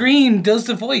Seth Green does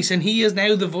the voice, and he is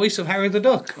now the voice of Howard the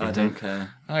Duck. I don't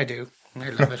care. I do. I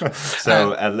love it.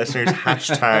 So, listeners,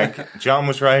 hashtag John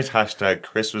was right, hashtag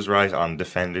Chris was right on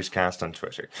Defenders Cast on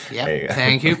Twitter. Yeah,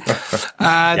 thank you.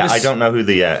 I don't know who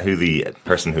the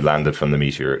person who landed from the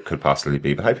meteor could possibly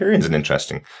be, but Hyperion's an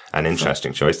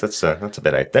interesting choice. That's a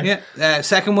bit out there. Yeah.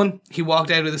 Second one, he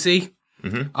walked out of the sea.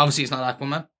 Mm-hmm. Obviously, it's not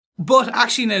Aquaman. But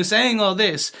actually, now saying all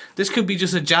this could be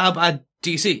just a jab at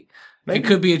DC. Maybe. It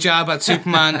could be a jab at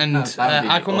Superman and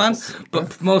Aquaman, awesome.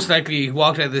 But most likely he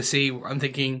walked out of the sea. I'm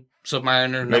thinking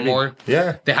Submariner, no more.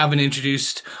 Yeah. They haven't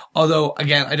introduced, although,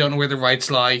 again, I don't know where the rights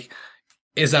lie.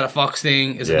 Is that a Fox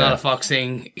thing? Is it not a Fox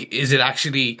thing? Is it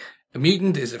actually a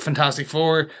mutant? Is it Fantastic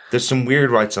Four? There's some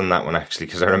weird rights on that one, actually,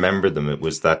 because I remember them. It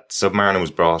was that Submariner was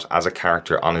brought as a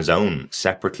character on his own,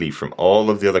 separately from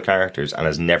all of the other characters, and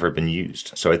has never been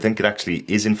used. So I think it actually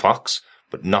is in Fox,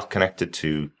 but not connected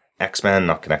to X-Men,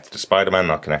 not connected to Spider-Man,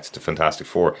 not connected to Fantastic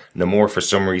Four. Namor, for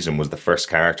some reason, was the first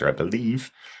character, I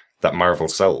believe, that Marvel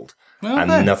sold. Okay.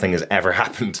 And nothing has ever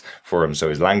happened for him. So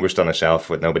he's languished on a shelf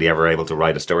with nobody ever able to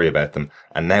write a story about them.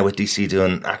 And now with DC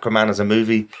doing Aquaman as a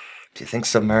movie, do you think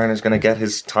Submariner's going to get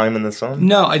his time in the sun?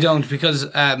 No, I don't, because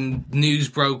news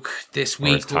broke this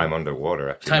week. Or it's time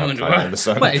underwater, actually. Time underwater. Time in the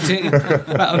sun. Well, it's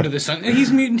under the sun.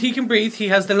 He's mutant, he can breathe. He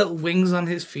has the little wings on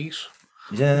his feet.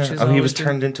 Yeah. He was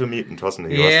turned into a mutant,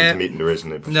 wasn't he? He wasn't a mutant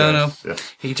originally. But no. Yeah.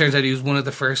 He turns out he was one of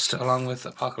the first, along with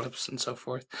Apocalypse and so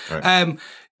forth. Right.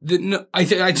 I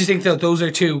just think that those are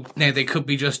two. Now, they could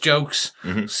be just jokes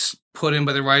put in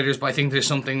by the writers, but I think there's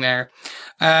something there.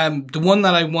 The one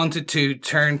that I wanted to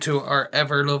turn to our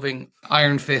ever-loving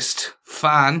Iron Fist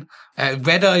fan,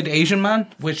 Red-Eyed Asian Man,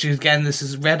 which is, again, this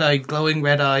is red-eyed, glowing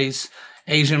red eyes,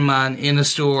 Asian man in a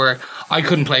store. I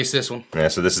couldn't place this one. Yeah,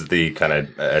 so this is the kind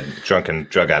of drunken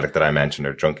drug addict that I mentioned,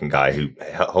 or drunken guy who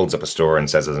holds up a store and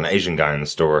says, there's an Asian guy in the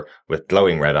store with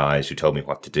glowing red eyes who told me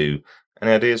what to do.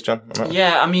 Any ideas, John?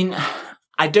 Yeah, I mean,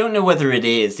 I don't know whether it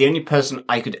is. The only person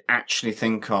I could actually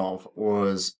think of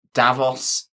was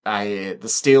Davos, the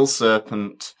Steel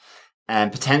Serpent,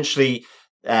 and potentially,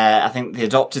 I think, the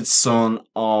adopted son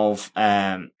of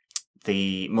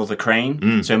the Mother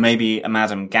Crane. So maybe a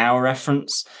Madame Gao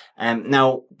reference.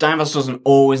 Now, Davos doesn't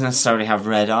always necessarily have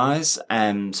red eyes,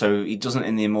 so he doesn't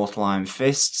in the Immortal Iron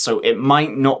Fist, so it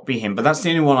might not be him, but that's the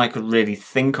only one I could really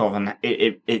think of, and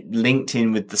it linked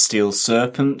in with the Steel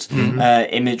Serpent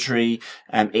imagery.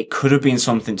 It could have been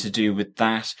something to do with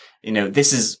that.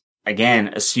 This is,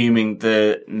 again, assuming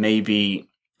the maybe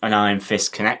an Iron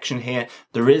Fist connection here.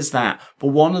 There is that, but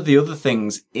one of the other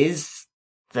things is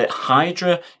that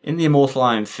Hydra in the Immortal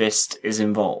Iron Fist is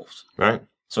involved. Right.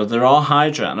 So there are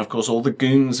Hydra, and of course all the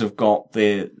goons have got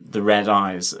the red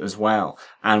eyes as well.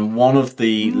 And one of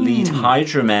the lead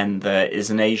Hydra men there is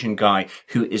an Asian guy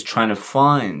who is trying to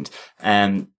find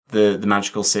the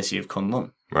magical city of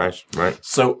Kunlun. Right.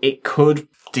 So it could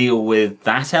deal with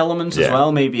that element as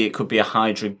well. Maybe it could be a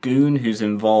Hydra goon who's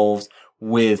involved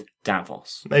with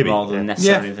Davos, maybe rather than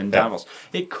necessarily than Davos.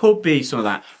 It could be some of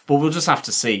that, but we'll just have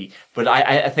to see. But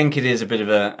I think it is a bit of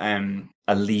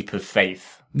a leap of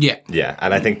faith. Yeah,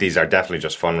 and I think these are definitely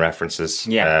just fun references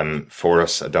for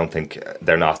us. I don't think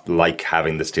they're not like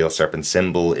having the Steel Serpent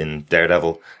symbol in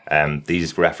Daredevil.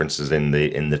 These references in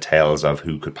the tales of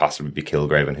who could possibly be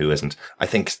Kilgrave and who isn't, I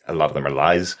think a lot of them are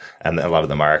lies, and a lot of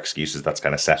them are excuses that's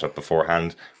kind of set up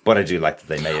beforehand. But I do like that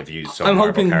they may have used some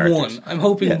Marvel characters. I'm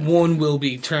hoping one will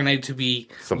turn out to be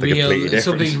something real,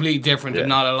 completely different, and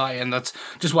not a lie, and that's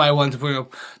just why I wanted to bring it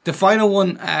up. The final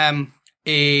one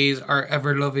is our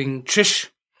ever-loving Trish.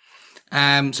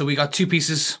 So we got two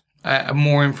pieces of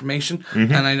more information,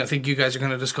 and I think you guys are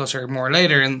going to discuss her more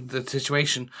later in the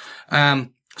situation.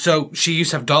 So she used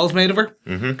to have dolls made of her.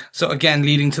 So again,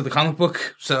 leading to the comic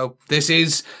book. So this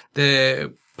is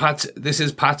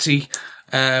Patsy,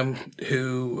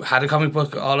 who had a comic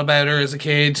book all about her as a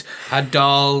kid, had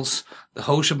dolls, the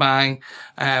whole shebang.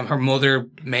 Her mother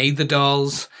made the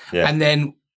dolls, and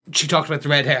then she talked about the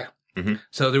red hair.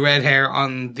 So the red hair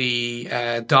on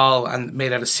the doll and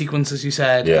made out of sequins, as you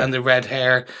said, and the red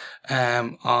hair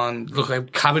look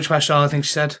like Cabbage Patch doll, I think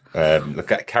she said.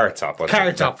 Look at Carrot Top.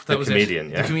 Carrot Top, that was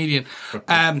comedian, it. The comedian.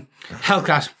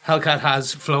 Hellcat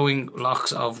has flowing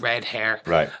locks of red hair.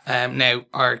 Right. Now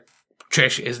our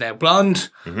Trish is now blonde.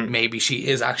 Maybe she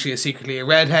is actually secretly a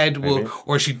redhead,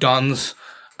 or she dons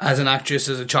as an actress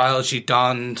as a child. She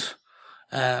donned.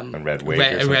 A red wig.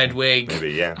 A red wig.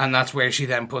 Maybe, and that's where she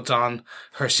then puts on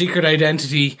her secret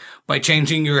identity. By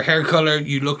changing your hair color,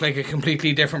 you look like a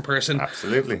completely different person.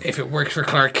 Absolutely. If it works for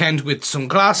Clark Kent with some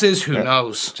glasses, who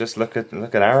knows? Just look at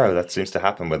Arrow. That seems to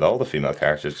happen with all the female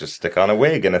characters. Just stick on a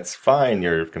wig and it's fine.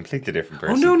 You're a completely different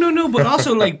person. Oh, no. But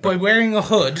also, like, by wearing a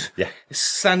hood,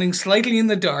 standing slightly in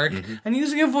the dark, and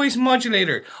using a voice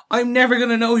modulator, I'm never going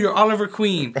to know you're Oliver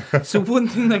Queen. So one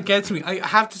thing that gets me, I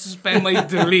have to suspend my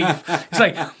belief. It's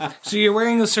like, so you're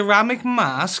wearing a ceramic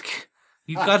mask,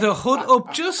 you've got a hood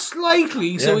up just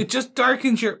slightly, so it just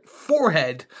darkens your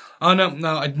forehead. Oh,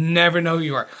 no, I'd never know who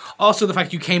you are. Also, the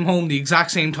fact you came home the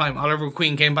exact same time Oliver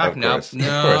Queen came back. No.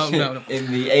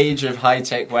 In the age of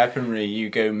high-tech weaponry, you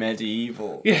go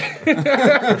medieval. Yeah.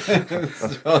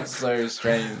 It's so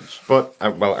strange. But,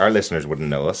 our listeners wouldn't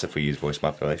know us if we use voice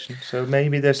modulation, so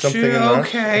maybe there's something in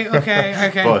that.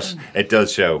 Okay. But it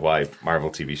does show why Marvel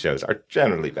TV shows are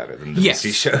generally better than the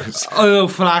DC shows. Oh,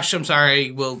 Flash, I'm sorry.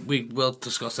 We will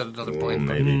discuss at another point.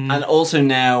 Maybe. And also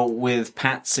now with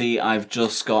Patsy, I've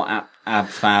just got Ab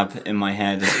Fab in my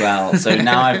head as well. So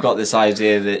now I've got this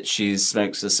idea that she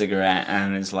smokes a cigarette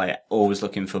and is like always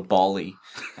looking for Bolly,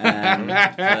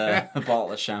 a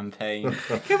bottle of champagne.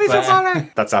 Give me some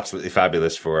Bolly. That's absolutely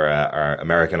fabulous for our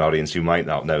American audience who might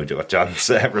not know what John's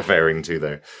referring to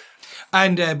there.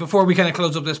 And before we kind of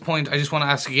close up this point, I just want to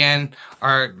ask again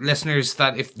our listeners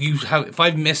that if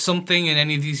I've missed something in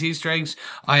any of these Easter eggs,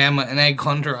 I am an egg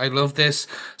hunter. I love this.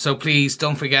 So please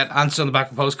don't forget, answer on the back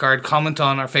of the postcard, comment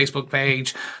on our Facebook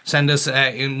page, send us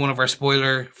in one of our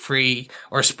spoiler-free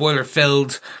or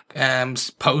spoiler-filled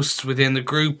posts within the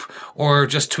group, or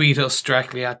just tweet us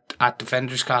directly at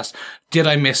DefendersCast. Did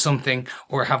I miss something,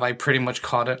 or have I pretty much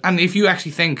caught it? And if you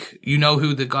actually think you know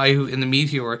who the guy who in the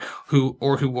meteor who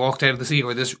walked out of the sea,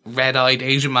 or this red-eyed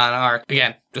Asian man are,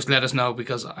 again, just let us know,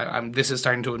 because this is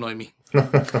starting to annoy me.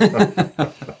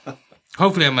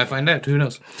 Hopefully I might find out. Who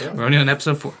knows? Yeah. We're only on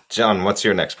episode 4. John, what's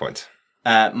your next point?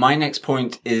 My next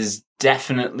point is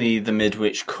definitely the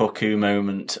Midwich Cuckoo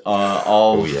moment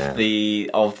of the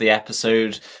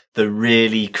episode. The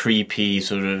really creepy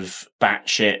sort of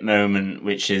batshit moment,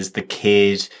 which is the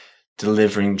kid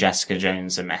delivering Jessica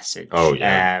Jones a message. Oh,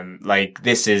 yeah. Like,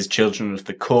 this is Children of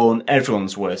the Corn,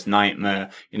 everyone's worst nightmare,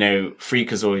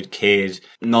 freakazoid kid,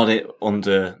 not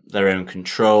under their own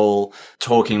control,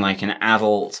 talking like an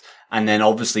adult. And then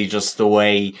obviously just the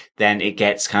way then it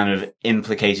gets kind of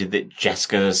implicated that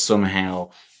Jessica somehow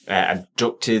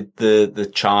abducted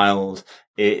the child.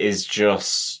 It is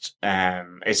just,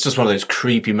 it's just one of those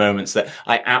creepy moments that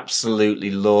I absolutely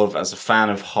love as a fan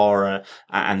of horror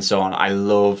and so on. I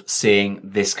love seeing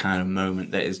this kind of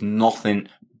moment. There is nothing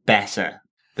better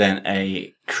than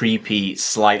a creepy,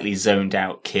 slightly zoned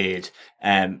out kid,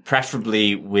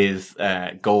 preferably with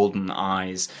golden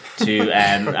eyes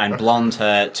and blonde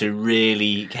hair to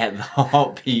really get the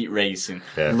heartbeat racing.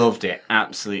 Yeah. Loved it.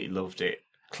 Absolutely loved it.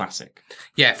 Classic.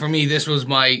 Yeah, for me, this was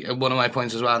one of my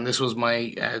points as well, and this was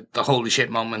my the holy shit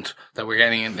moment that we're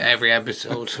getting in every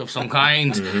episode of some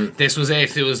kind. Mm-hmm. This was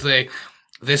it.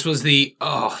 This was the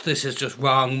this is just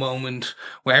wrong moment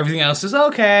where everything else is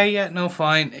okay. Yeah, no,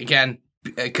 fine. Again,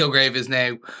 Kilgrave is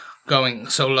now going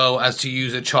so low as to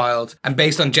use a child, and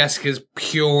based on Jessica's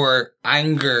pure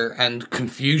anger and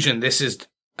confusion, this is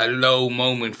a low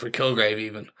moment for Kilgrave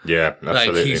even. Yeah,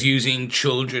 absolutely. Like, he's using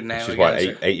children now. She's what,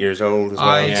 8 years old as well?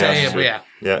 I'd say, yeah.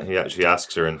 Yeah, he actually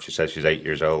asks her and she says she's 8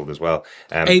 years old as well.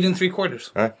 8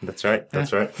 3/4. That's right.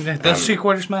 Yeah, that's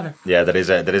 3/4 matter. Yeah, that is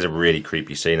a really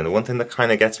creepy scene. And the one thing that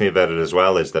kind of gets me about it as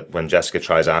well is that when Jessica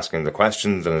tries asking the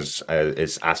questions and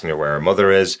is asking her where her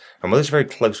mother's very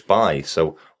close by.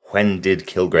 So when did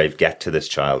Kilgrave get to this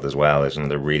child as well is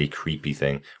another really creepy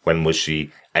thing. When was she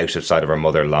out of sight of her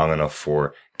mother long enough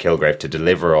for Kilgrave to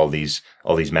deliver all these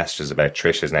messages about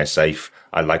Trish is now safe?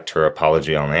 I liked her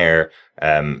apology on air,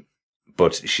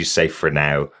 but she's safe for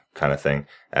now, kind of thing.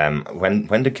 When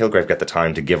did Kilgrave get the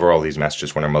time to give her all these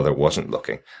messages when her mother wasn't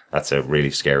looking? That's a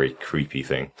really scary, creepy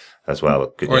thing as well.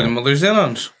 Or the mother's in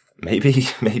on it.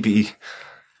 Maybe.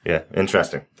 Yeah,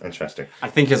 interesting. I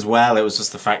think as well, it was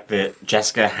just the fact that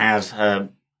Jessica had her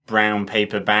brown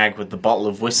paper bag with the bottle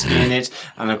of whiskey in it,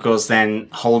 and of course then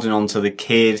holding on to the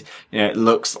kid, it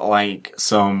looks like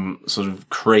some sort of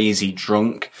crazy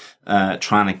drunk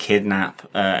trying to kidnap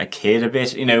a kid a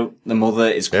bit. The mother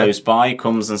is close by,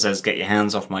 comes and says, "Get your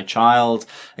hands off my child."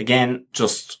 Again,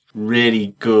 just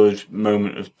really good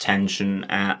moment of tension,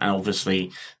 and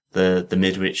obviously the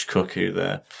Midwich Cuckoo,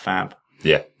 the fab.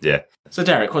 Yeah. So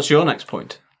Derek, what's your next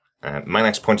point? My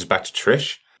next point is back to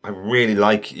Trish. I really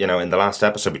like, in the last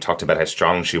episode we talked about how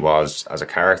strong she was as a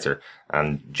character,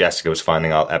 and Jessica was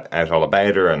finding out all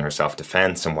about her and her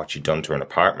self-defense and what she'd done to her in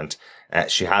apartment.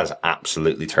 She has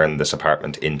absolutely turned this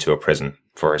apartment into a prison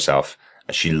for herself.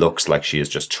 She looks like she has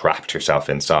just trapped herself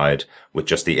inside with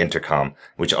just the intercom,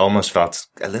 which almost felt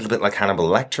a little bit like Hannibal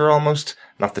Lecter almost.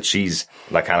 Not that she's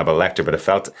like Hannibal Lecter, but it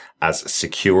felt as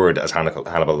secured as Hannibal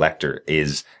Lecter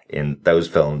is in those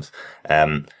films.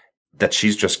 That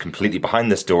she's just completely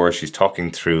behind this door. She's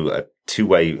talking through a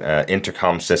two-way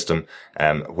intercom system.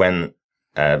 When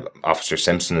Officer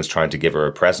Simpson is trying to give her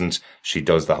a present, she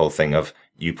does the whole thing of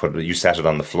you set it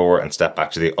on the floor and step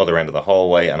back to the other end of the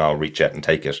hallway and I'll reach out and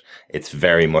take it. It's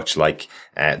very much like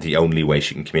the only way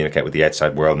she can communicate with the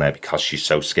outside world now, because she's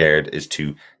so scared, is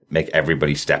to make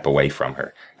everybody step away from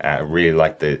her. I really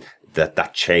like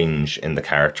that change in the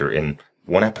character in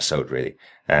one episode, really.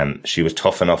 She was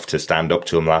tough enough to stand up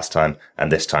to him last time,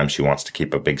 and this time she wants to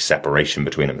keep a big separation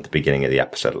between them at the beginning of the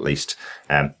episode, at least.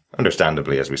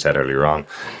 Understandably, as we said earlier on.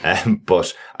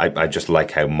 But I just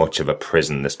like how much of a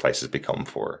prison this place has become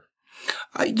for her.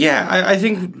 I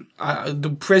think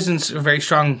the prison's a very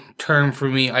strong term for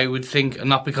me. I would think,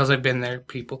 not because I've been there,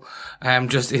 people,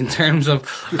 just in terms of,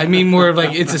 I mean more of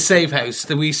like, it's a safe house.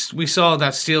 That we saw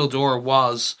that steel door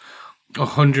was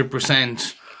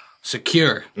 100%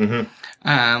 secure. Mm-hmm.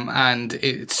 And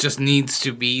it just needs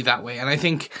to be that way. And I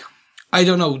think, I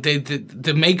don't know,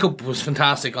 the makeup was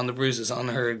fantastic on the bruises on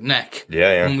her neck.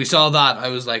 Yeah. When we saw that, I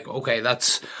was like, okay,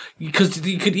 that's, because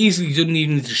you didn't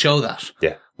even need to show that.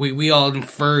 Yeah. We all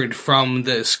inferred from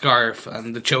the scarf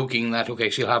and the choking that, okay,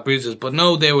 she'll have bruises. But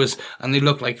no, and they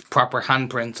looked like proper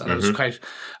handprints, and mm-hmm.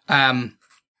 I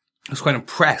was quite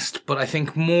impressed. But I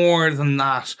think more than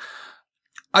that,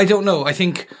 I don't know, I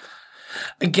think,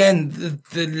 again,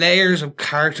 the layers of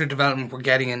character development we're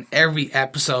getting in every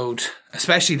episode,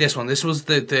 especially this one. This was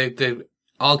the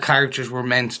all characters were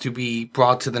meant to be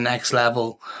brought to the next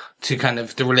level, to kind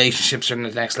of, the relationships are in the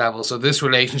next level. So this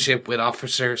relationship with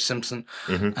Officer Simpson,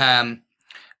 mm-hmm.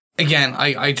 again,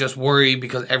 I just worry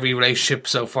because every relationship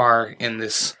so far in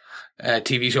this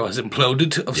TV show has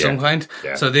imploded of some kind.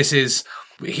 Yeah. So this is,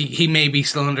 he may be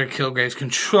still under Kilgrave's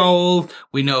control.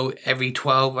 We know every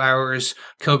 12 hours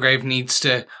Kilgrave needs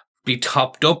to be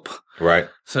topped up. Right.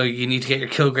 So you need to get your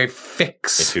Kilgrave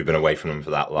fix. If you've been away from him for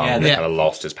that long, Yeah, he's kind of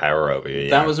lost his power over you.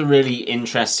 That was a really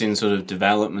interesting sort of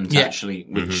development, actually,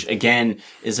 which again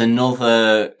is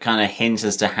another kind of hint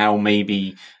as to how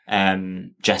maybe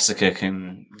Jessica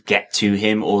can get to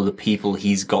him or the people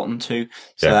he's gotten to.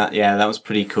 So that was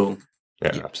pretty cool.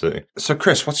 Yeah, absolutely. So,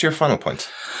 Chris, what's your final point?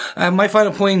 My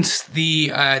final point,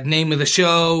 the name of the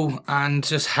show, and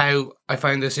just how I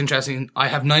find this interesting. I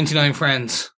have 99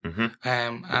 friends,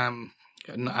 and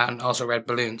also red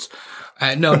balloons.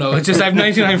 No, it's just I have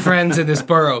 99 friends in this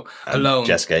borough alone.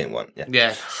 Jessica ain't one. Yeah.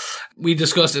 Yeah. We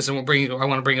discussed this, and I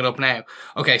want to bring it up now.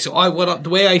 Okay, so the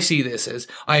way I see this is,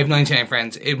 I have 99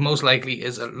 friends. It most likely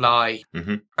is a lie.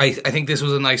 Mm-hmm. I think this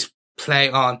was a nice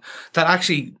play on that.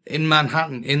 Actually, in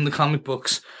Manhattan, in the comic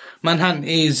books, Manhattan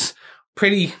is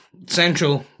pretty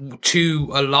central to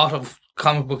a lot of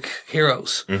comic book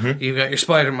heroes. Mm-hmm. You've got your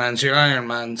Spider-Mans, your Iron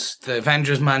Mans, the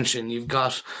Avengers Mansion, you've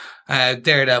got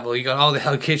Daredevil, you got all the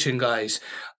Hell Kitchen guys.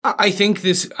 I think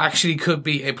this actually could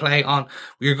be a play on,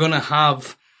 you're going to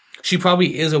have, she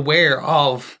probably is aware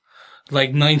of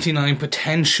like 99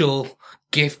 potential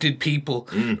gifted people,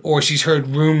 or she's heard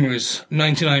rumors,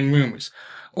 99 rumors.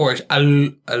 Or a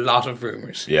lot of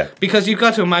rumors. Yeah. Because you've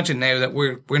got to imagine now that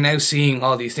we're now seeing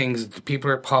all these things, people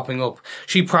are popping up.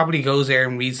 She probably goes there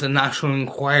and reads the National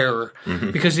Enquirer.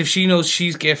 Mm-hmm. Because if she knows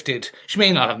she's gifted, she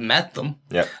may not have met them.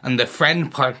 Yeah. And the friend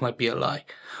part might be a lie.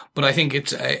 But I think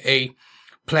it's a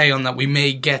play on that we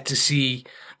may get to see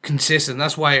consistent.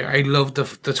 That's why I love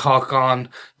the talk on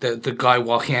the guy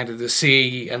walking out of the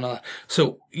sea and all.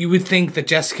 So you would think that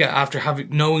Jessica, after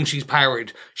knowing she's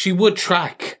powered, she would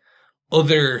track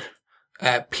other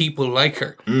people like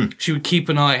her. She would keep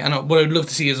an eye, and what I'd love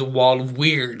to see is a wall of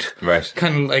weird. Right.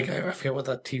 Kind of like, I forget what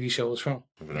that TV show was from.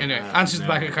 Anyway, answers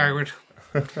back at Carwood.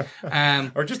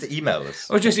 Or just email us.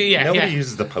 Or just, Nobody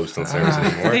uses the postal service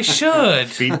anymore. They should.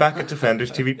 Feedback at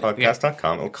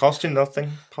DefendersTVPodcast.com. It'll cost you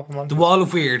nothing. Pop them on. The Wall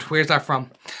of Weird. Where's that from?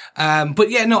 But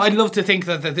yeah, no, I'd love to think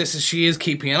that she is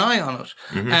keeping an eye on it.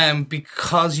 Mm-hmm.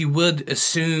 Because you would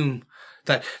assume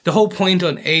that the whole point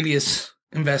on Alias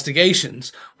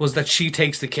investigations was that she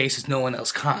takes the cases no one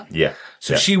else can. Yeah.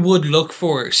 So she would look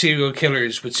for serial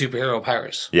killers with superhero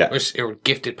powers. Yeah. Or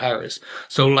gifted powers.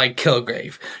 So like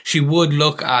Kilgrave. She would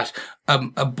look at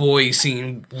a boy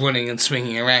seen running and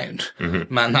swinging around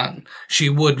Manhattan. She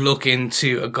would look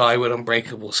into a guy with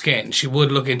unbreakable skin. She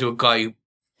would look into a guy who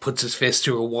puts his fist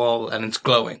through a wall and it's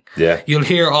glowing. Yeah. You'll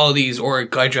hear all these, or a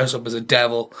guy dressed up as a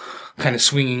devil kind of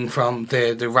swinging from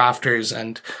the rafters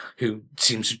and who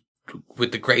seems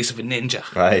with the grace of a ninja.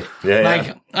 Right.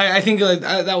 Yeah. I think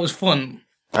that was fun.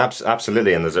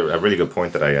 Absolutely. And there's a really good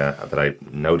point that I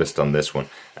noticed on this one.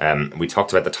 We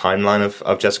talked about the timeline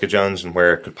of Jessica Jones and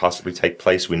where it could possibly take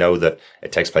place. We know that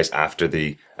it takes place after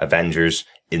the Avengers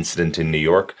incident in New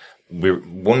York. We're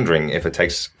wondering if it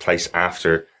takes place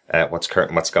after what's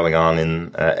going on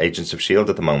in Agents of S.H.I.E.L.D.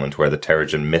 at the moment, where the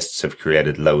Terrigen Mists have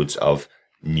created loads of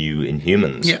new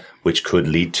Inhumans, which could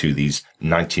lead to these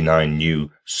 99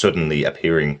 new suddenly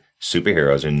appearing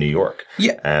superheroes in New York.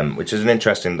 Yeah. Which is an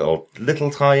interesting little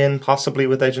tie-in possibly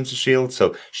with Agents of S.H.I.E.L.D.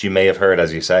 So she may have heard,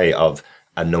 as you say, of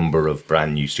a number of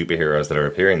brand new superheroes that are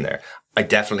appearing there. I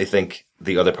definitely think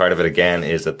the other part of it again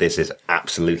is that this is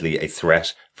absolutely a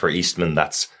threat for Eastman.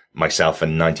 That's myself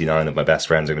and 99 of my best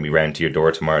friends are going to be round to your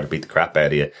door tomorrow to beat the crap out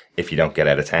of you if you don't get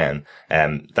out of town.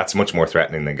 That's much more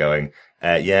threatening than going,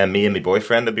 me and my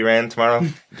boyfriend will be around tomorrow,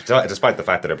 despite the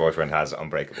fact that her boyfriend has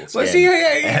unbreakable skin. Well, see,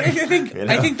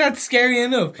 I think that's scary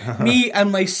enough. Me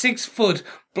and my 6 foot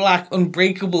black,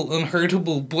 unbreakable,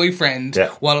 unhurtable boyfriend,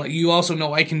 while you also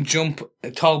know I can jump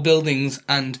tall buildings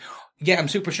and I'm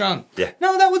super strong. Yeah.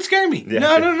 No, that would scare me.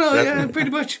 Yeah. No, pretty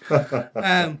much.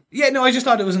 I just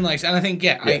thought it was nice. And I think,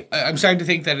 I'm starting to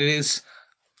think that it is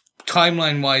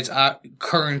timeline-wise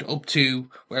current up to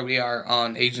where we are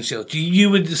on Agents of S.H.I.E.L.D. You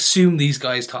would assume these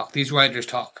guys talk, these writers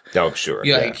talk. Oh, sure.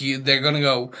 They're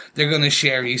going to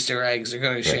share Easter eggs. They're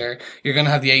going to share, you're going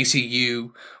to have the ACU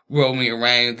roaming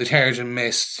around, the Terrigen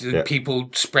Mists, the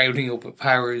people sprouting up with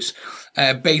powers,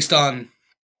 based on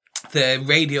the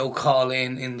radio call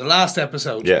in the last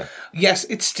episode. Yeah. Yes,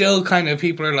 it's still kind of,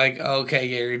 people are like, okay,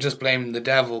 you're just blaming the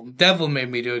devil. Devil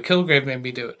made me do it. Kilgrave made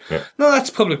me do it. Yeah. No,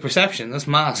 that's public perception. That's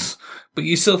mass. But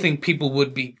you still think people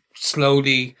would be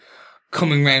slowly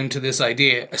coming round to this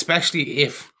idea, especially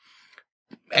if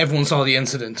everyone saw the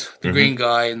incident, the green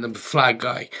guy and the flag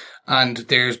guy, and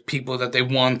there's people that they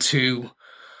want to,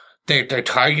 they're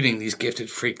targeting these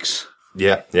gifted freaks.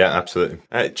 Yeah, absolutely.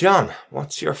 John,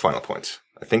 what's your final point?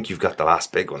 I think you've got the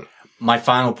last big one. My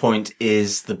final point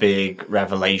is the big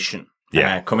revelation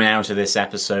coming out of this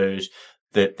episode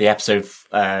that the episode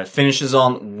finishes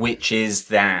on, which is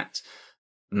that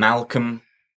Malcolm,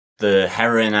 the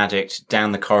heroin addict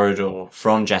down the corridor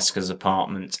from Jessica's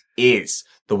apartment, is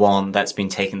the one that's been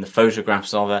taking the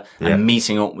photographs of her and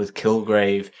meeting up with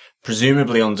Kilgrave,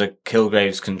 presumably under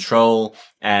Kilgrave's control,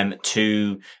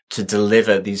 to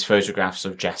deliver these photographs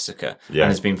of Jessica, and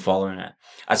has been following her.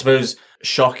 I suppose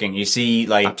shocking. You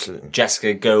see, Absolutely.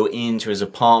 Jessica go into his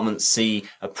apartment, see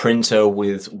a printer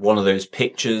with one of those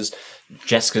pictures.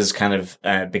 Jessica's kind of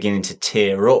beginning to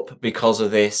tear up because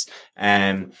of this.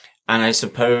 And I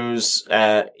suppose,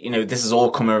 this has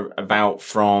all come about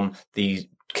from the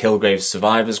Kilgrave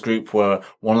survivors group, where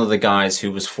one of the guys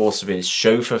who was forced to be his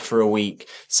chauffeur for a week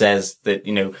says that,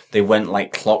 they went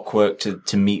like clockwork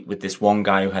to meet with this one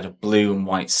guy who had a blue and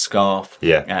white scarf.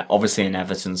 Yeah. Obviously an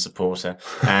Everton supporter,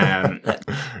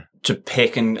 to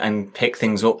pick and pick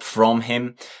things up from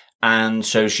him. And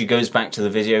so she goes back to the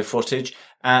video footage,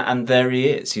 and there he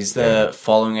is. He's there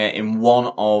following her in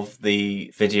one of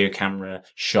the video camera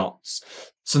shots.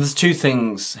 So there's two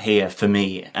things here for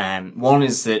me. One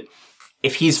is that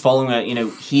if he's following her,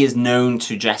 he is known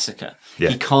to Jessica. Yeah.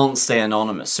 He can't stay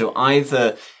anonymous. So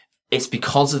either it's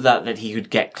because of that he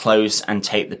could get close and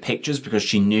take the pictures because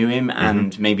she knew him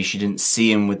and maybe she didn't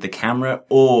see him with the camera,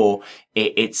 or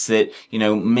it's that,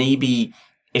 maybe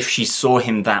if she saw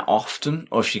him that often,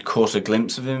 or if she caught a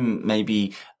glimpse of him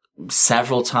maybe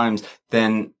several times,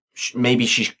 then maybe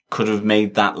she could have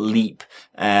made that leap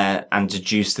and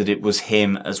deduced that it was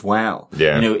him as well.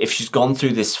 Yeah. If she's gone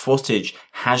through this footage,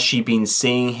 has she been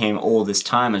seeing him all this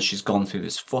time as she's gone through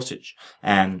this footage?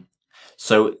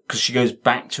 So, because she goes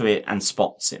back to it and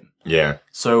spots him. Yeah.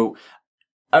 So,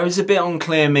 I was a bit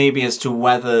unclear maybe as to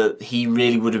whether he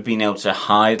really would have been able to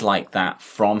hide like that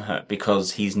from her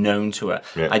because he's known to her.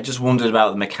 Yeah. I just wondered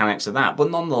about the mechanics of that.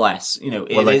 But nonetheless, it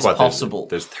is possible.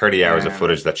 There's 30 hours of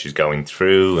footage that she's going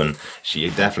through, and you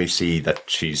definitely see that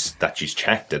she's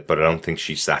checked it, but I don't think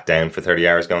she sat down for 30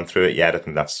 hours going through it yet. I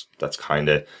think that's kind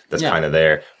of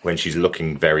there when she's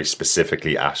looking very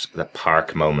specifically at the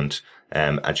park moment.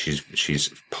 And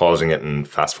she's pausing it and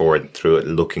fast forward through it,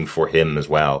 looking for him as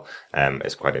well.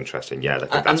 It's quite interesting. Yeah,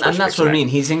 I think that's what I mean.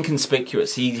 He's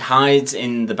inconspicuous. He hides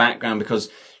in the background because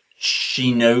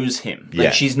she knows him.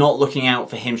 She's not looking out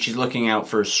for him. She's looking out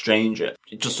for a stranger.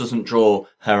 It just doesn't draw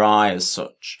her eye as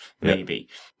such, maybe.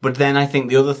 Yeah. But then I think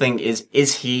the other thing is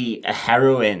he a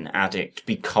heroin addict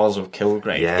because of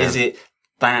Kilgrave? Yeah. Is it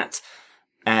that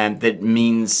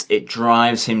means it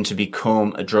drives him to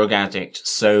become a drug addict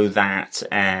so that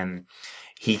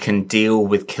he can deal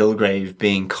with Kilgrave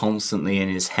being constantly in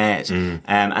his head.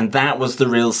 And that was the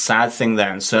real sad thing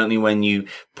there. And certainly when you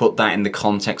put that in the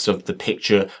context of the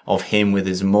picture of him with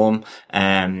his mum,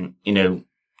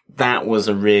 that was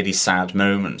a really sad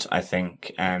moment, I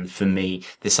think, for me.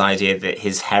 This idea that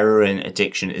his heroin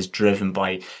addiction is driven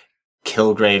by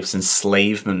Kilgrave's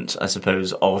enslavement, I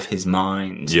suppose, of his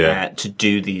mind to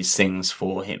do these things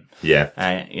for him. Yeah.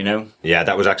 Yeah,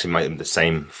 that was actually the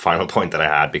same final point that I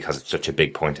had because it's such a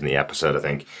big point in the episode, I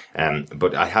think.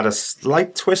 But I had a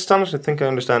slight twist on it. I think I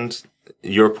understand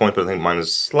your point, but I think mine is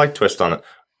a slight twist on it.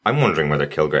 I'm wondering whether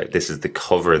this is the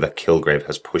cover that Kilgrave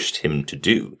has pushed him to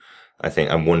do. I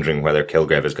think I'm wondering whether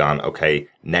Kilgrave has gone, okay,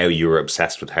 now you're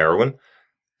obsessed with heroin,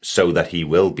 so that he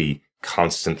will be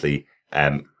constantly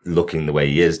looking the way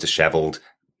he is, disheveled,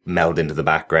 meld into the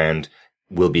background,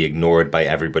 will be ignored by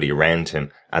everybody around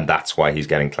him, and that's why he's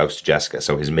getting close to Jessica.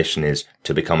 So his mission is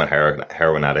to become a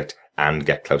heroin addict and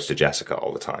get close to Jessica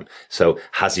all the time. So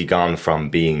has he gone from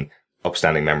being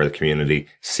upstanding member of the community,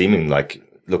 seeming like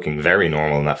looking very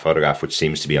normal in that photograph, which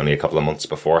seems to be only a couple of months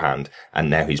beforehand, and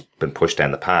now he's been pushed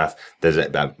down the path. There's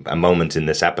a moment in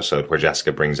this episode where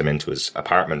Jessica brings him into his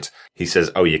apartment. He says,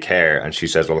 "Oh, you care?" And she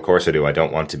says, "Well, of course I do. I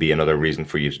don't want to be another reason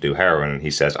for you to do heroin." And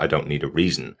he says, "I don't need a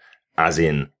reason. As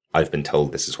in, I've been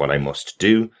told this is what I must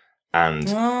do." And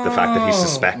the fact that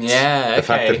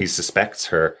he suspects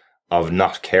her of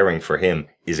not caring for him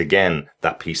is again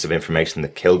that piece of information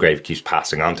that Kilgrave keeps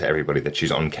passing on to everybody, that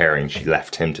she's uncaring, she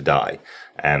left him to die.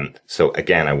 So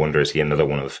again, I wonder, is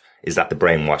that the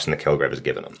brainwashing that Kilgrave has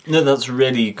given him? No, that's a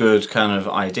really good kind of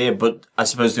idea. But I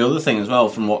suppose the other thing as well,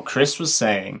 from what Chris was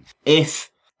saying, if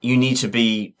you need to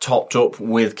be topped up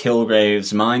with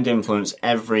Kilgrave's mind influence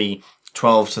every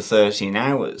 12 to 13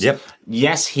 hours. Yep.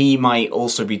 Yes, he might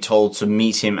also be told to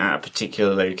meet him at a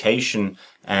particular location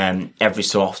every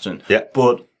so often. Yep.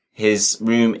 But His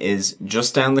room is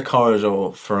just down the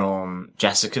corridor from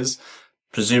Jessica's.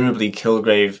 Presumably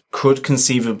Kilgrave could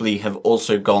conceivably have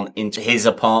also gone into his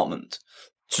apartment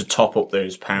to top up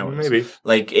those powers. Maybe.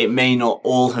 Like, it may not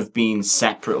all have been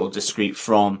separate or discrete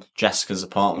from Jessica's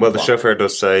apartment. Well, the chauffeur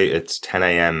does say it's 10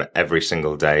 a.m. every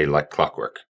single day, like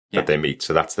clockwork, that they meet.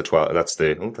 So that's the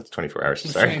 24 hours.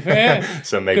 Sorry.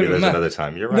 So maybe there's another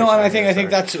time. You're right. No, and I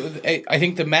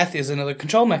think the meth is another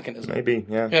control mechanism. Maybe,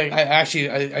 yeah.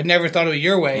 I never thought of it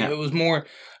your way. Yeah. It was more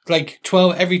like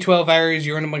every 12 hours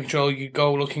you're under my control, you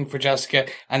go looking for Jessica,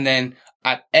 and then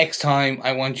at X time,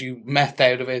 I want you methed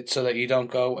out of it so that you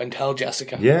don't go and tell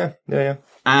Jessica. Yeah.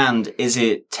 And is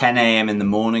it 10 a.m. in the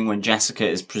morning when Jessica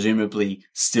is presumably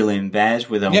still in bed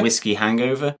with a whiskey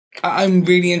hangover? I'm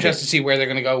really interested to see where they're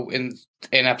going to go in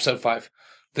episode 5.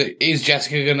 Is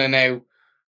Jessica going to now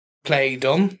play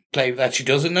dumb, play that she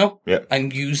doesn't know,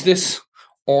 and use this?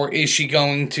 Or is she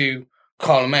going to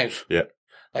call him out? Yeah.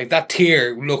 Like, that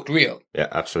tear looked real. Yeah,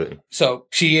 absolutely. So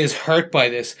she is hurt by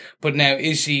this, but now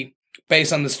is she,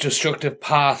 based on this destructive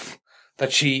path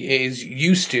that she is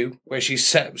used to, where she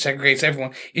segregates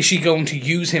everyone, is she going to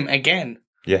use him again?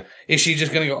 Yeah. Is she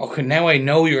just going to go, okay, now I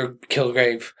know you're a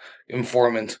Kilgrave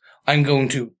informant. I'm going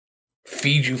to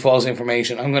feed you false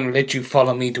information. I'm going to let you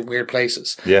follow me to weird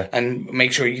places. Yeah. And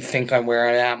make sure you think I'm where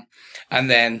I am. And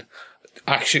then,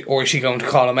 actually, or is she going to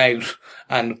call him out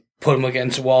and put him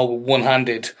against the wall with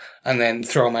one-handed and then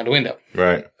throw him out the window?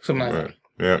 Right. Something like that.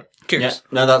 Yeah. Curious.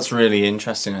 Yeah. No, that's really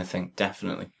interesting, I think,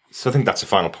 definitely. So I think that's the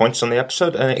final points on the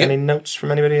episode. Any notes from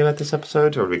anybody about this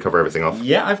episode, or did we cover everything off?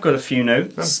 Yeah, I've got a few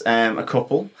notes, a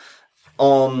couple.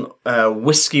 On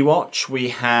Whiskey Watch, we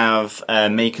have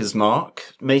Maker's Mark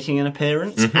making an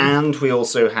appearance, and we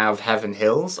also have Heaven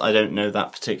Hills. I don't know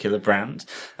that particular brand,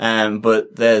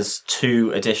 but there's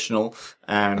 2 additional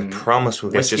I promise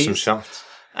we'll get you some shots.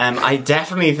 I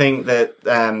definitely think that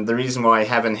the reason why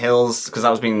Heaven Hills, because I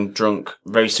was being drunk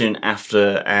very soon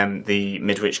after the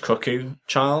Midwich Cuckoo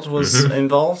child was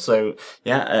involved. So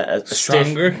yeah, a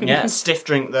stronger, stiff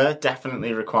drink there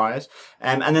definitely required.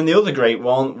 And then the other great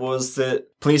one was that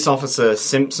police officer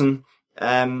Simpson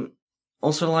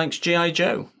also likes G.I.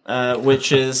 Joe,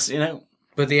 which is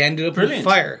But they ended up brilliant. in a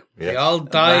fire. Yeah. They all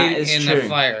died in true. a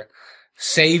fire,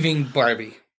 saving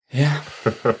Barbie. Yeah.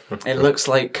 It looks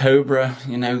like Cobra,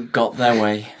 got their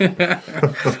way.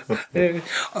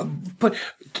 But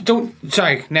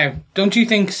don't you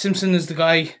think Simpson is the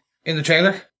guy in the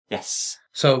trailer? Yes.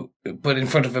 So, but in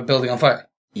front of a building on fire?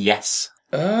 Yes.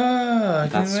 Oh,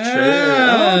 that's true.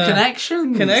 Oh,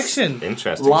 connection.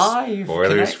 Interesting. Live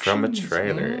spoilers from a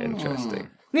trailer. Interesting.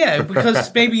 Yeah,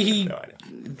 because maybe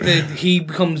he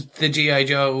becomes the G.I.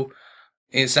 Joe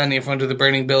is standing in front of the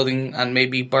burning building, and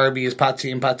maybe Barbie is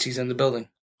Patsy and Patsy's in the building.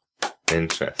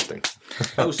 Interesting.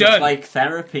 Oh, so it's like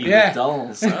therapy with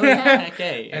dolls. Oh, yeah,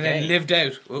 okay. And then lived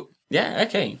out. Oh. Yeah,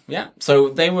 okay, yeah. So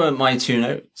they were my 2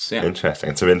 notes. Yeah. Interesting.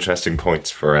 And some interesting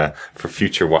points for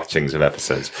future watchings of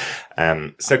episodes.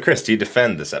 So, Chris, do you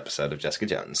defend this episode of Jessica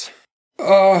Jones?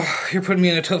 Oh, you're putting me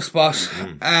in a tough spot.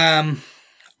 I'm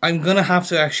going to have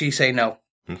to actually say no.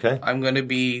 Okay. I'm going to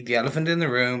be the elephant in the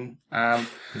room.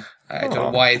 I don't know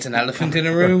why it's an elephant in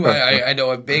a room. I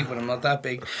know I'm big, but I'm not that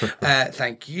big.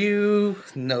 Thank you.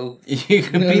 No. You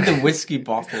could be the whiskey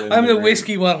bottle. I'm the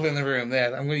whiskey bottle in the room. Yeah,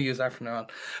 I'm going to use that from now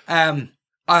on.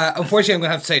 Unfortunately, I'm going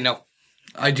to have to say no.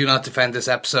 I do not defend this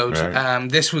episode. Right.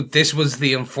 This was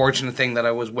the unfortunate thing that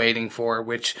I was waiting for,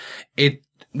 which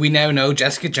we now know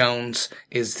Jessica Jones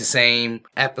is the same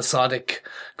episodic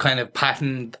kind of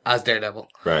pattern as Daredevil.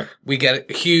 Right. We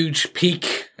get a huge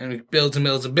peak and it builds and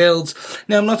builds and builds.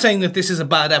 Now, I'm not saying that this is a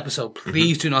bad episode.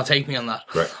 Please do not take me on that.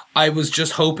 Right. I was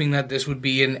just hoping that this would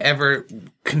be an ever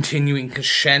continuing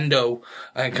crescendo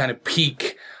kind of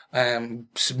peak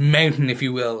mountain, if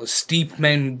you will, a steep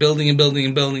mountain, building and building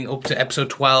and building up to episode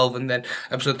 12, and then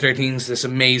episode 13 is this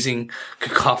amazing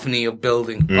cacophony of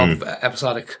building of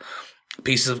episodic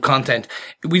pieces of content.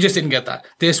 We just didn't get that.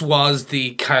 This was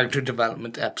the character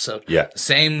development episode. Yeah.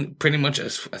 Same pretty much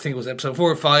as, I think it was episode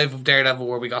 4 or 5 of Daredevil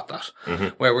where we got that.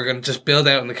 Where we're going to just build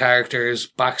out on the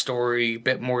characters, backstory, a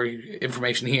bit more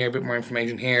information here, a bit more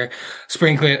information here,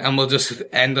 sprinkle it, and we'll just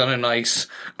end on a nice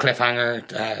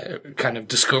cliffhanger kind of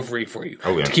discovery for you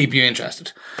to keep you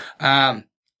interested. I'm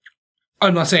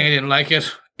not saying I didn't like it.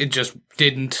 It just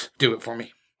didn't do it for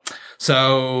me.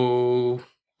 So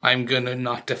I'm going to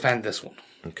not defend this one.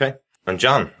 Okay. And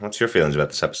John, what's your feelings about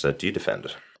this episode? Do you defend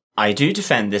it? I do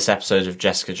defend this episode of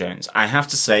Jessica Jones. I have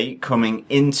to say, coming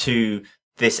into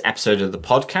this episode of the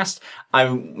podcast. I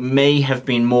may have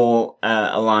been more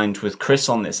aligned with Chris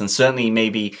on this, and certainly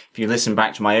maybe if you listen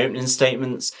back to my opening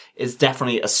statements, it's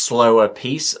definitely a slower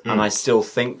piece, and I still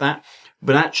think that.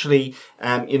 But actually,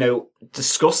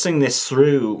 discussing this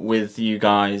through with you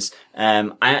guys,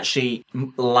 I actually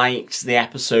liked the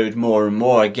episode more and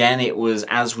more. Again, it was,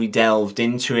 as we delved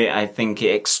into it, I think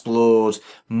it explored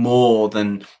more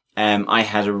than I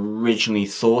had originally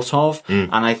thought of.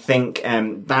 And I think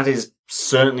that is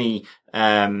certainly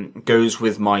goes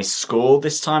with my score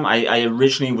this time. I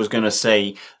originally was going to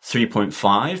say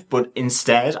 3.5, but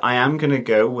instead I am going to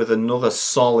go with another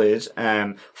solid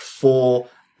 4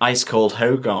 Ice Cold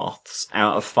Hogarths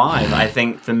out of 5. I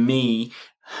think for me,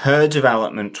 her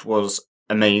development was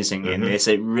amazing in this.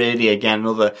 It really, again,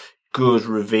 another good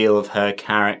reveal of her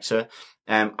character.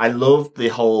 I loved the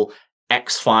whole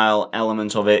X-File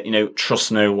element of it,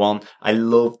 trust no one. I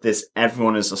loved this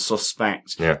everyone is a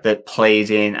suspect that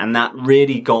played in, and that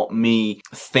really got me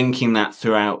thinking that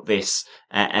throughout this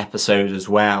episode as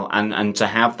well. And to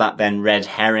have that then red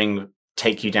herring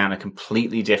take you down a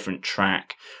completely different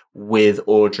track with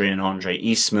Audrey and Andre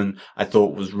Eastman, I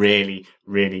thought was really,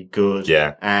 really good.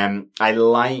 Yeah. I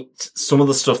liked some of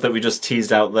the stuff that we just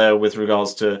teased out there with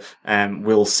regards to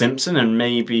Will Simpson, and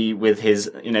maybe with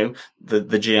his,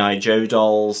 the G.I. Joe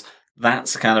dolls.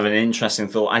 That's kind of an interesting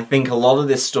thought. I think a lot of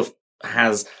this stuff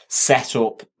has set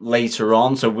up later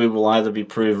on, so we will either be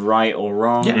proved right or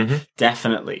wrong.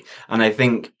 Definitely. And I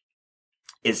think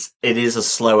it is a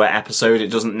slower episode. It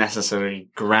doesn't necessarily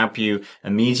grab you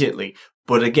immediately.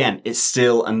 But again, it's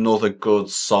still another good,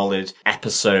 solid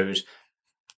episode.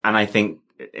 And I think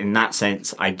in that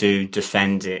sense, I do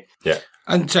defend it. Yeah.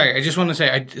 I'm sorry, I just want to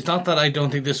say, it's not that I don't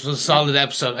think this was a solid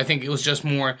episode. I think it was just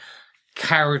more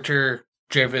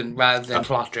character-driven rather than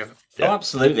plot-driven. Yeah. Oh,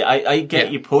 absolutely. I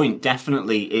get your point.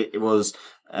 Definitely, it was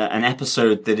an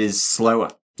episode that is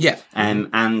slower. Yeah.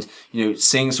 And,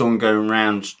 seeing someone going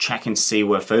around checking to see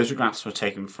where photographs were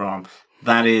taken from,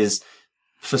 that is,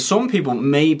 for some people,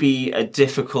 maybe a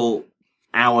difficult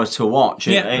hour to watch.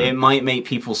 It might make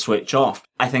people switch off.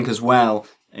 I think as well,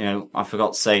 I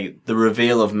forgot to say, the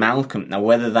reveal of Malcolm. Now,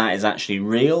 whether that is actually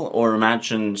real or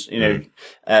imagined,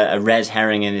 a red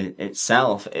herring in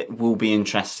itself, it will be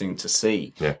interesting to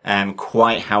see. Yeah.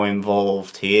 Quite how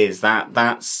involved he is.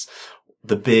 That's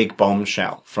the big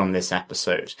bombshell from this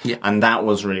episode. Yeah. And that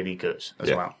was really good as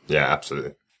well. Yeah,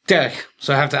 absolutely. Derek,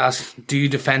 so I have to ask, do you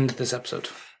defend this episode?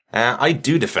 I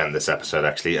do defend this episode,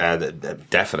 actually.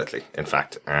 Definitely, in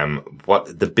fact.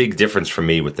 What the big difference for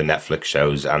me with the Netflix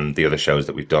shows and the other shows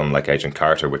that we've done, like Agent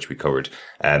Carter, which we covered,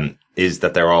 is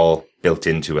that they're all built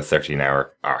into a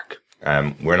 13-hour arc.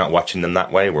 We're not watching them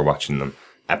that way. We're watching them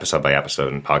episode by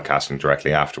episode and podcasting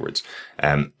directly afterwards.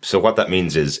 So what that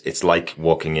means is it's like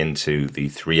walking into the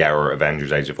 3-hour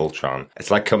Avengers Age of Ultron.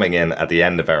 It's like coming in at the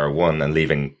end of hour 1 and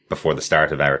leaving before the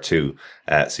start of hour 2.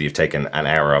 So you've taken an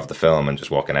hour of the film and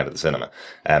just walking out of the cinema.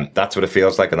 That's what it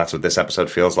feels like, and that's what this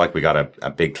episode feels like. We got a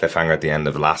big cliffhanger at the end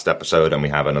of the last episode, and we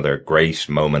have another great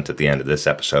moment at the end of this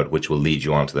episode, which will lead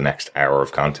you on to the next hour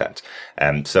of content.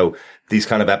 So these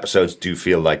kind of episodes do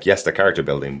feel like, yes, they're character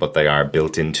building, but they are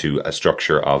built into a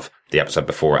structure of the episode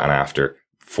before and after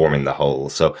forming the whole.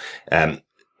 So,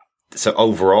 so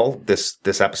overall, this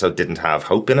episode didn't have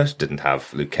Hope in it, didn't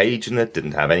have Luke Cage in it,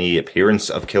 didn't have any appearance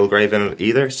of Kilgrave in it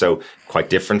either. So quite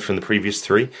different from the previous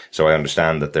 3. So I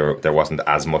understand that there wasn't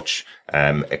as much,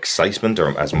 excitement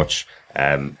or as much,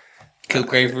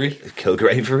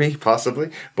 Kilgravery,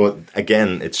 possibly. But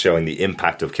again, it's showing the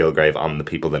impact of Kilgrave on the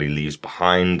people that he leaves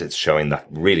behind. It's showing that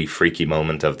really freaky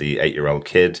moment of the 8-year-old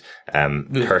kid,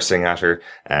 cursing at her.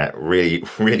 Really,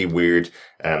 really weird.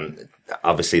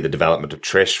 Obviously the development of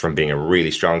Trish from being a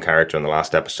really strong character in the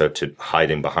last episode to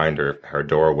hiding behind her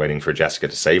door, waiting for Jessica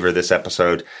to save her this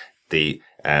episode. The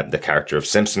character of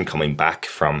Simpson coming back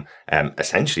from,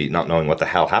 essentially not knowing what the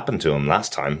hell happened to him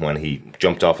last time when he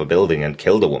jumped off a building and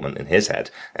killed a woman in his head.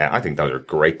 I think those are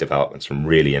great developments and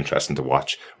really interesting to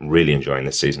watch. Really enjoying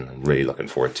this season. I'm really looking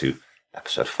forward to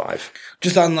episode 5.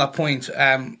 Just on that point,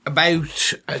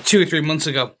 about 2 or 3 months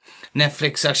ago,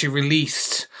 Netflix actually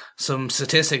released some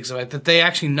statistics about that. They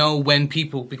actually know when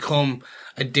people become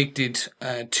addicted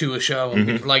to a show,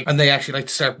 and they actually like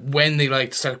to start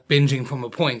binging from a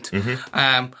point.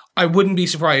 I wouldn't be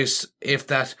surprised if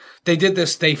that they did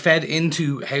this. They fed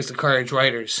into House of Courage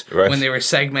writers when they were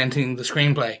segmenting the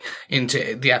screenplay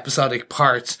into the episodic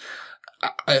parts.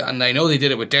 And I know they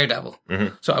did it with Daredevil.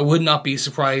 So I would not be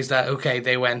surprised that, okay,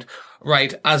 they went,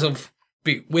 right,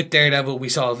 with Daredevil, we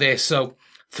saw this. So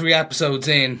 3 episodes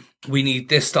in, we need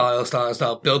this style,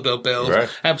 build. Right.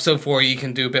 Episode 4, you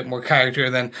can do a bit more character,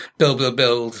 then build,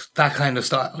 that kind of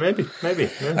style. Maybe.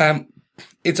 Yeah.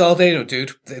 It's all they know,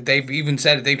 dude. They've even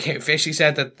said it. They've officially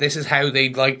said that this is how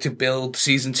they'd like to build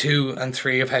season 2 and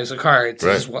 3 of House of Cards.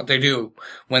 Right. This is what they do.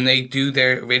 When they do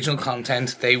their original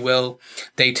content, they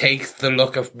take the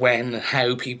look of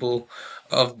how people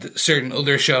of certain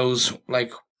other shows,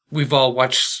 like we've all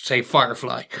watched, say,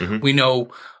 Firefly. Mm-hmm. We know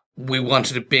we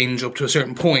wanted to binge up to a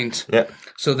certain point. Yeah.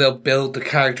 So they'll build the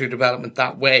character development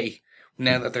that way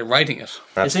now that they're writing it.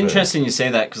 It's interesting you say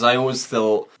that, because I always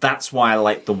thought that's why I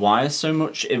liked The Wire so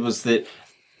much. It was that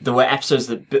there were episodes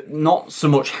that not so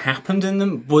much happened in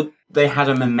them, but they had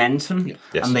a momentum,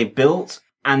 yes. and they built,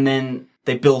 and then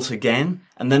they built again,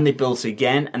 and then they built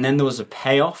again, and then there was a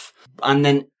payoff, and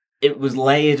then it was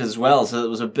layered as well, so there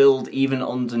was a build even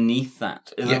underneath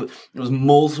that. It was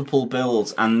multiple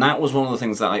builds, and that was one of the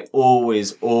things that I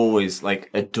always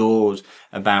adored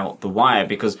about The Wire,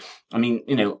 because, I mean,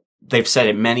 they've said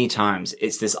it many times.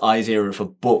 It's this idea of a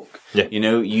book. Yeah.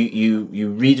 You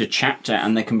read a chapter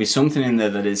and there can be something in there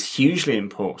that is hugely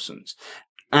important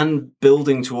and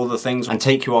building to other things and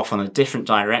take you off on a different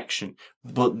direction.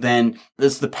 But then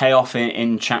there's the payoff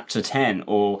in chapter 10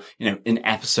 or, in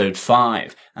episode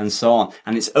 5 and so on.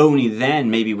 And it's only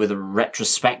then maybe with a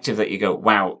retrospective that you go,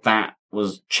 wow, that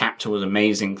chapter was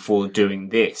amazing for doing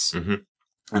this. Mm-hmm.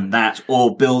 And that,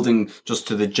 or building just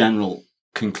to the general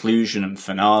conclusion and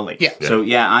finale. Yeah. So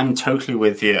I'm totally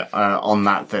with you on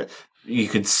that you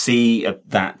could see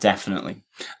that definitely.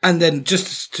 And then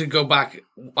just to go back,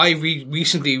 I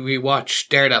recently rewatched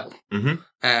Daredevil,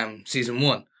 season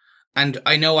 1, and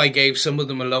I know I gave some of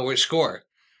them a lower score.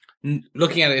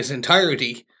 Looking at its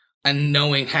entirety and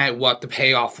knowing what the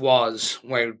payoff was,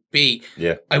 where it would be,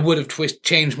 I would have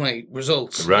changed my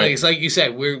results. Right. It's like you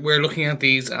said, we're looking at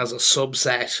these as a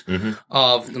subset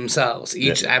of themselves.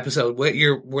 Each episode,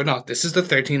 we're not. This is the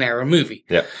 13-hour movie.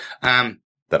 Yeah.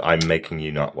 That I'm making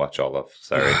you not watch all of.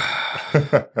 Sorry.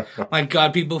 My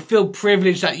God, people feel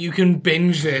privileged that you can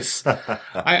binge this.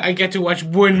 I get to watch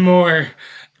one more.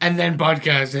 And then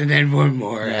podcast, and then one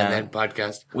more, and then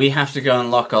podcast. We have to go and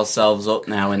lock ourselves up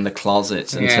now in the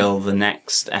closet until the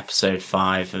next episode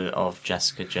 5 of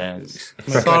Jessica Jones.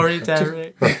 Sorry,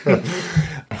 Derek.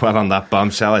 Well, on that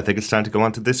bombshell, I think it's time to go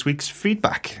on to this week's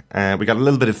feedback. We got a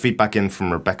little bit of feedback in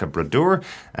from Rebecca Brodeur,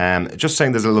 just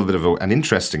saying there's a little bit of an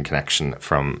interesting connection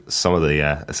from some of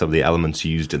the elements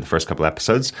used in the first couple of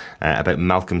episodes about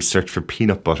Malcolm's search for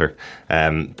peanut butter.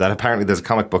 That apparently there's a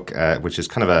comic book which is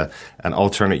kind of an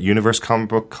alternate universe comic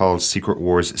book called Secret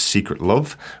Wars Secret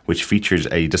Love, which features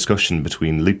a discussion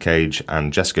between Luke Cage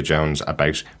and Jessica Jones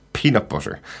about peanut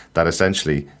butter. That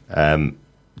essentially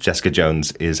Jessica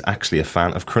Jones is actually a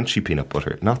fan of crunchy peanut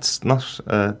butter, not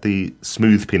the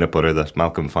smooth peanut butter that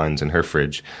Malcolm finds in her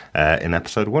fridge in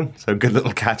episode 1. So good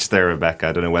little catch there, Rebecca.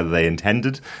 I don't know whether they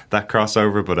intended that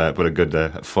crossover, but a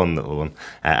good, fun little one.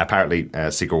 Apparently,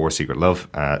 Secret War, Secret Love,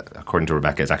 according to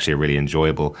Rebecca, is actually a really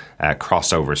enjoyable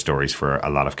crossover stories for a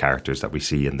lot of characters that we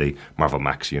see in the Marvel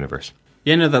Max universe.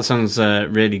 Yeah, no, that sounds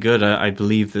really good. I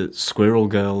believe that Squirrel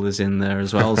Girl is in there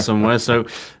as well somewhere. So,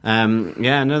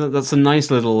 that's a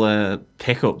nice little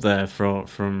pickup there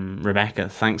from Rebecca.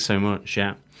 Thanks so much,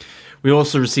 yeah. We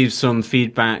also received some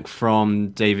feedback from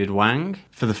David Wang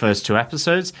for the first 2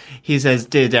 episodes. He says,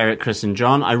 "Dear Derek, Chris and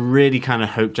John, I really kind of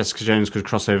hope Jessica Jones could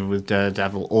cross over with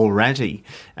Daredevil already.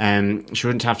 She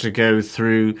wouldn't have to go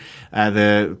through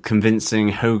the convincing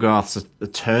Hogarth's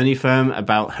attorney firm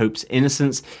about Hope's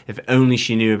innocence if only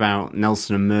she knew about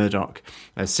Nelson and Murdoch.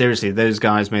 Seriously, those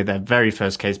guys made their very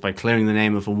first case by clearing the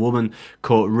name of a woman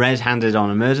caught red-handed on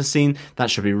a murder scene.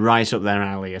 That should be right up their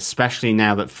alley, especially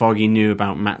now that Foggy knew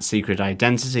about Matt's secret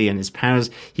identity and his powers.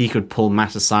 He could pull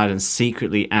Matt aside and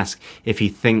secretly ask if he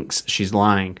thinks she's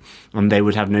lying, and they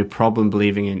would have no problem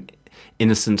believing in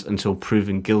innocent until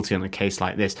proven guilty on a case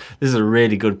like this." This is a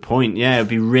really good point. Yeah, it'd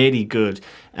be really good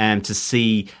to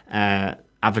see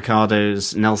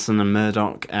Avocados, Nelson and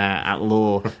Murdoch at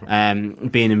law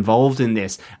being involved in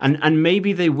this. And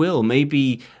maybe they will.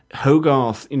 Maybe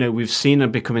Hogarth, we've seen her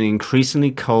becoming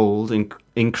increasingly cold and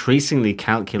increasingly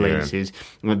calculated,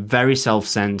 very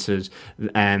self-centered,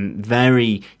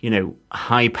 very,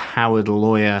 high-powered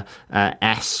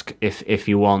lawyer-esque, if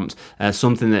you want,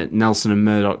 something that Nelson and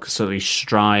Murdoch certainly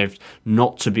strived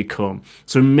not to become.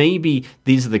 So maybe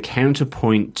these are the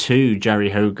counterpoint to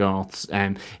Jerry Hogarth's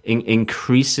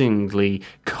increasingly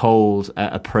cold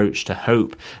approach to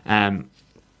Hope.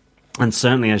 And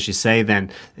certainly, as you say, then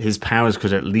his powers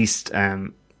could at least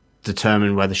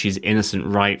determine whether she's innocent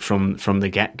right from the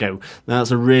get-go.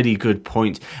 That's a really good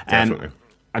point. Definitely.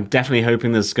 I'm definitely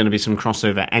hoping there's going to be some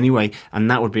crossover anyway,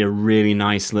 and that would be a really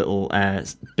nice little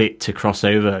bit to cross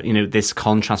over. You know, this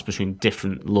contrast between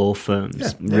different law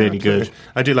firms, really good.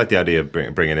 I do like the idea of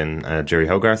bringing in Jerry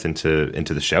Hogarth into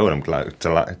the show, and I'm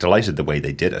delighted the way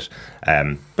they did it.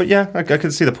 But yeah, I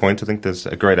can see the point. I think there's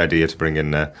a great idea to bring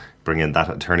in that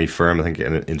attorney firm. I think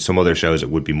in some other shows it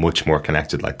would be much more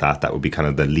connected like that. That would be kind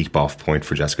of the leap off point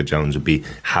for Jessica Jones, would be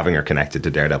having her connected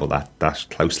to Daredevil that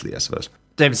closely, I suppose.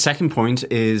 David's second point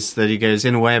is that he goes,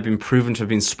 in a way, I've been proven to have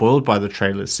been spoiled by the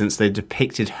trailers since they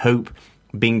depicted Hope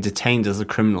being detained as a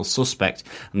criminal suspect,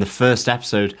 and the first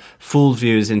episode fooled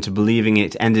viewers into believing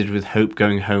it ended with Hope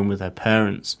going home with her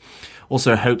parents.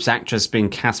 Also, Hope's actress being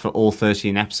cast for all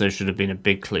 13 episodes should have been a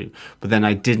big clue, but then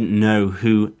I didn't know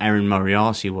who Erin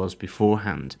Moriarty was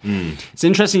beforehand. It's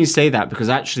interesting you say that, because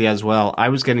actually as well, I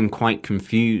was getting quite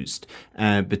confused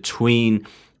between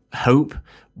Hope,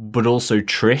 but also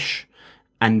Trish.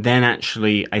 And then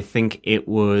actually, I think it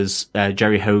was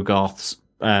Jerry Hogarth's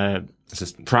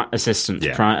assistant,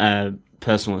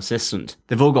 personal assistant.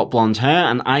 They've all got blonde hair,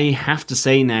 and I have to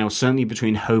say now, certainly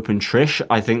between Hope and Trish,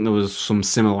 I think there was some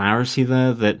similarity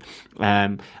there that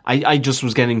I just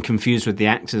was getting confused with the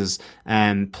actors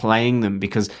playing them,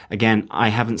 because, again, I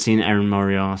haven't seen Erin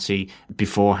Moriarty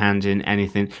beforehand in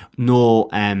anything, nor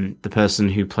the person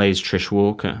who plays Trish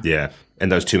Walker. Yeah, in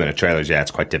those 2-minute trailers,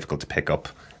 it's quite difficult to pick up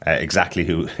exactly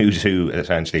who's who,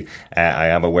 essentially. I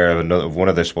am aware of one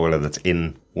other spoiler that's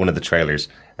in one of the trailers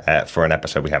for an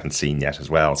episode we haven't seen yet as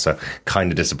well, so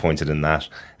kind of disappointed in that.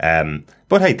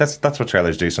 But hey, that's what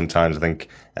trailers do sometimes. I think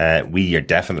we are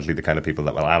definitely the kind of people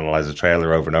that will analyse a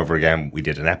trailer over and over again. We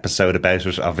did an episode about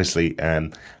it, obviously,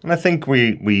 and I think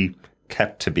we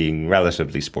kept to being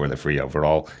relatively spoiler-free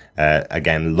overall.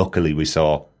 Again, luckily we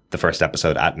saw the first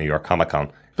episode at New York Comic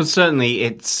Con. But certainly,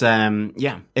 it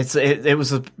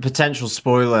was a potential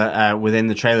spoiler within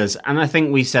the trailers, and I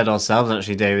think we said ourselves,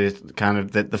 actually, David, kind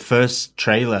of that the first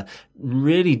trailer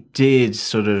really did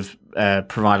sort of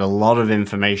provide a lot of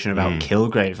information about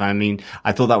Kilgrave. I mean,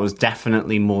 I thought that was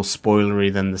definitely more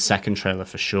spoilery than the second trailer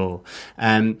for sure.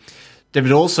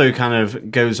 David also kind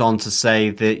of goes on to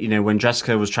say that, you know, when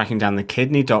Jessica was tracking down the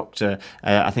kidney doctor,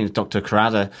 I think it's Dr.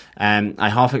 Karada, I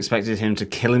half expected him to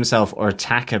kill himself or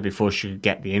attack her before she could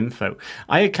get the info.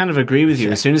 I kind of agree with you.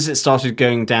 As soon as it started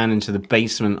going down into the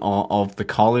basement of the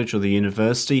college or the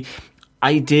university,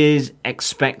 I did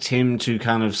expect him to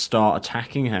kind of start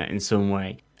attacking her in some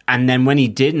way. And then when he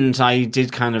didn't, I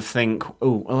did kind of think,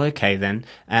 oh, well, okay then.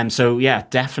 So yeah,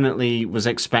 definitely was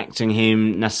expecting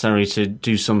him necessarily to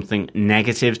do something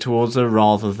negative towards her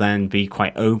rather than be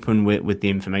quite open with the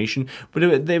information. But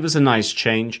it was a nice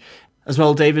change. As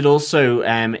well, David, also,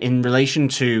 in relation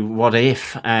to what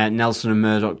if Nelson and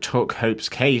Murdoch took Hope's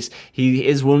case, he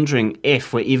is wondering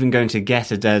if we're even going to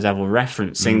get a Daredevil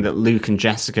reference, seeing that Luke and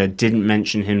Jessica didn't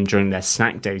mention him during their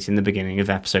snack date in the beginning of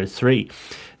episode 3.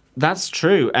 That's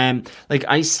true.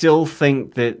 I still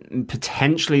think that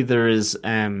potentially there is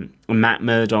Matt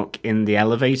Murdock in the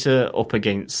elevator up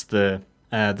against the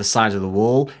side of the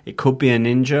wall. It could be a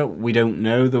ninja. We don't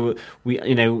know.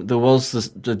 There was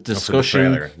the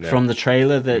discussion from the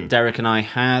trailer that Derek and I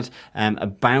had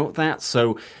about that.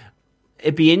 So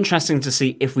it'd be interesting to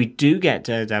see if we do get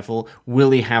Daredevil,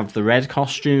 will he have the red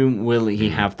costume? Will he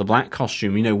have the black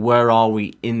costume? You know, where are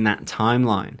we in that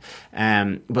timeline?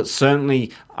 But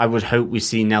certainly I would hope we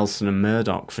see Nelson and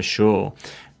Murdoch for sure.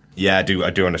 Yeah, I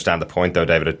do understand the point though,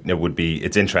 David.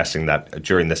 It's interesting that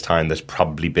during this time there's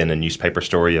probably been a newspaper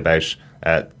story about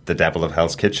the Devil of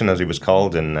Hell's Kitchen, as he was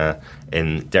called in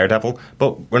Daredevil,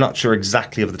 but we're not sure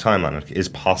exactly of the timeline. It is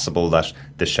possible that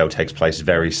this show takes place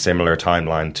very similar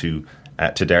timeline to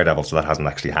Daredevil, so that hasn't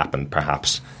actually happened.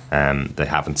 Perhaps they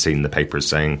haven't seen the papers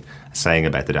saying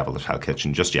about the Devil of Hell's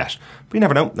Kitchen just yet. But you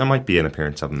never know. There might be an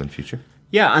appearance of him in the future.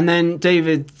 Yeah, and then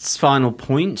David's final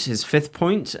point, his fifth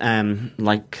point,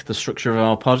 like the structure of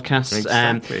our podcast,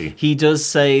 exactly. He does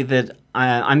say that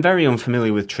I'm very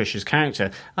unfamiliar with Trish's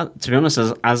character. To be honest,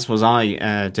 as was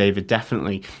I, David,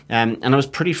 definitely. And I was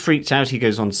pretty freaked out, he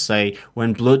goes on to say,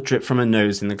 when blood dripped from her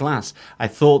nose in the glass. I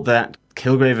thought that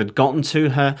Kilgrave had gotten to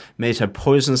her, made her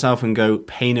poison herself and go,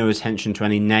 pay no attention to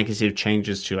any negative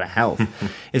changes to her health.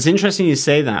 It's interesting you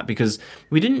say that because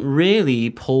we didn't really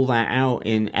pull that out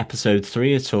in episode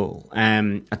 3 at all.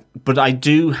 But I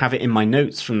do have it in my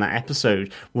notes from that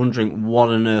episode, wondering what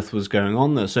on earth was going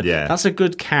on there. So That's a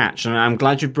good catch. And I'm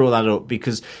glad you brought that up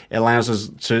because it allows us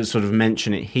to sort of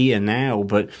mention it here now.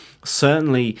 But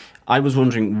certainly I was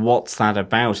wondering, what's that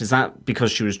about? Is that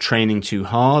because she was training too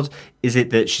hard? Is it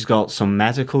that she's got some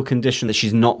medical condition that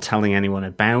she's not telling anyone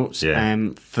about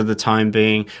for the time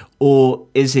being? Or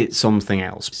is it something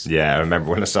else? Yeah, I remember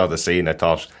when I saw the scene, I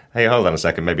thought, hey, hold on a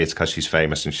second, maybe it's because she's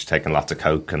famous and she's taking lots of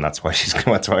coke and that's why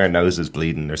her nose is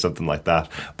bleeding or something like that.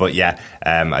 But yeah,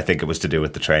 I think it was to do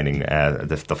with the training,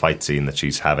 the fight scene that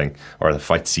she's having, or the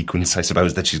fight sequence, I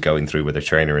suppose, that she's going through with her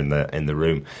trainer in the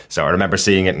room. So I remember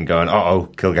seeing it and going, oh,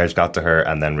 Kilgare's got to her,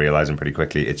 and then realising pretty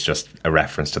quickly it's just a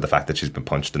reference to the fact that she's been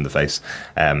punched in the face,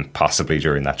 possibly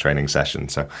during that training session.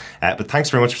 So, but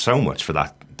thanks very much so much for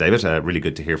that, David. Really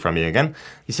good to hear from you again.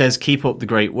 He says, keep up the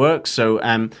great work. So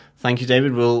thank you,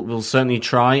 David. We'll certainly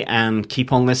try and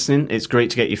keep on listening. It's great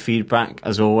to get your feedback,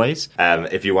 as always.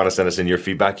 If you want to send us in your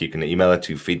feedback, you can email it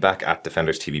to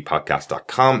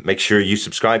feedback@defenderstvpodcast.com. Make sure you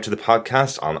subscribe to the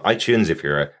podcast on iTunes if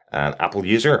you're an Apple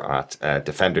user at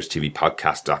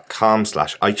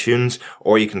defenderstvpodcast.com/iTunes,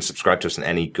 or you can subscribe to us on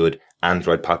any good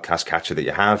Android podcast catcher that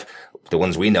you have. The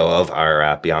ones we know of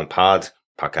are Beyond Pod,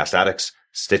 Podcast Addicts,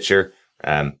 Stitcher.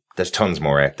 There's tons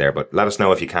more out there, but let us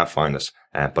know if you can't find us.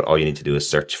 But all you need to do is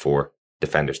search for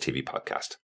Defenders TV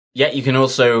Podcast. Yeah, you can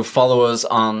also follow us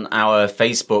on our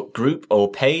Facebook group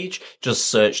or page. Just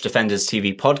search Defenders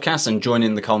TV Podcast and join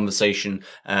in the conversation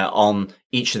on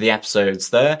each of the episodes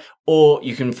there. Or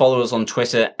you can follow us on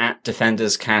Twitter at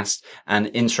DefendersCast and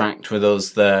interact with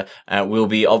us there. We'll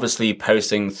be obviously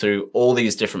posting through all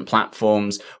these different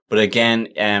platforms. But again,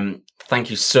 thank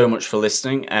you so much for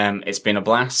listening. It's been a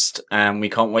blast, and we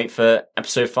can't wait for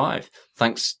episode 5.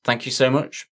 Thanks. Thank you so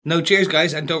much. No, cheers,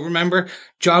 guys. And don't remember,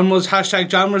 John was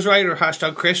right or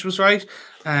Chris was right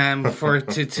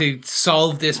to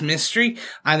solve this mystery.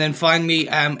 And then find me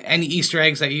any Easter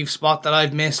eggs that you've spotted that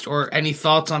I've missed, or any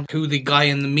thoughts on who the guy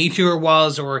in the meteor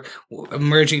was, or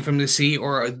emerging from the sea,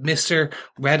 or Mr.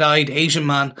 Red-Eyed Asian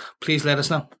Man. Please let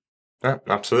us know. Yeah,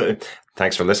 absolutely.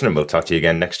 Thanks for listening. We'll talk to you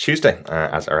again next Tuesday,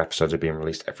 as our episodes are being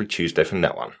released every Tuesday from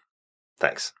now on.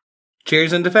 Thanks.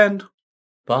 Cheers and defend.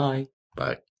 Bye.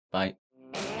 Bye. Bye.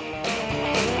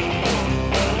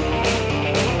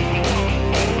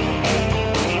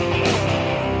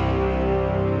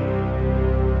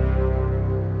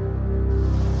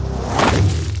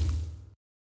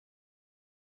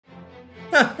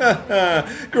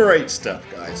 Great stuff,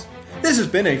 guys. This has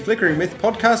been a Flickering Myth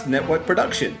Podcast Network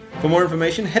production. For more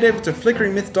information, head over to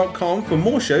flickeringmyth.com for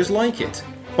more shows like it.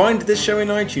 Find this show in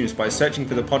iTunes by searching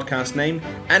for the podcast name,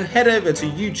 and head over to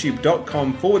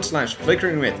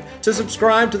youtube.com/Flickering Myth to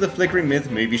subscribe to the Flickering Myth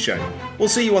movie show. We'll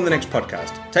see you on the next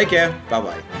podcast. Take care. Bye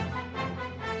bye.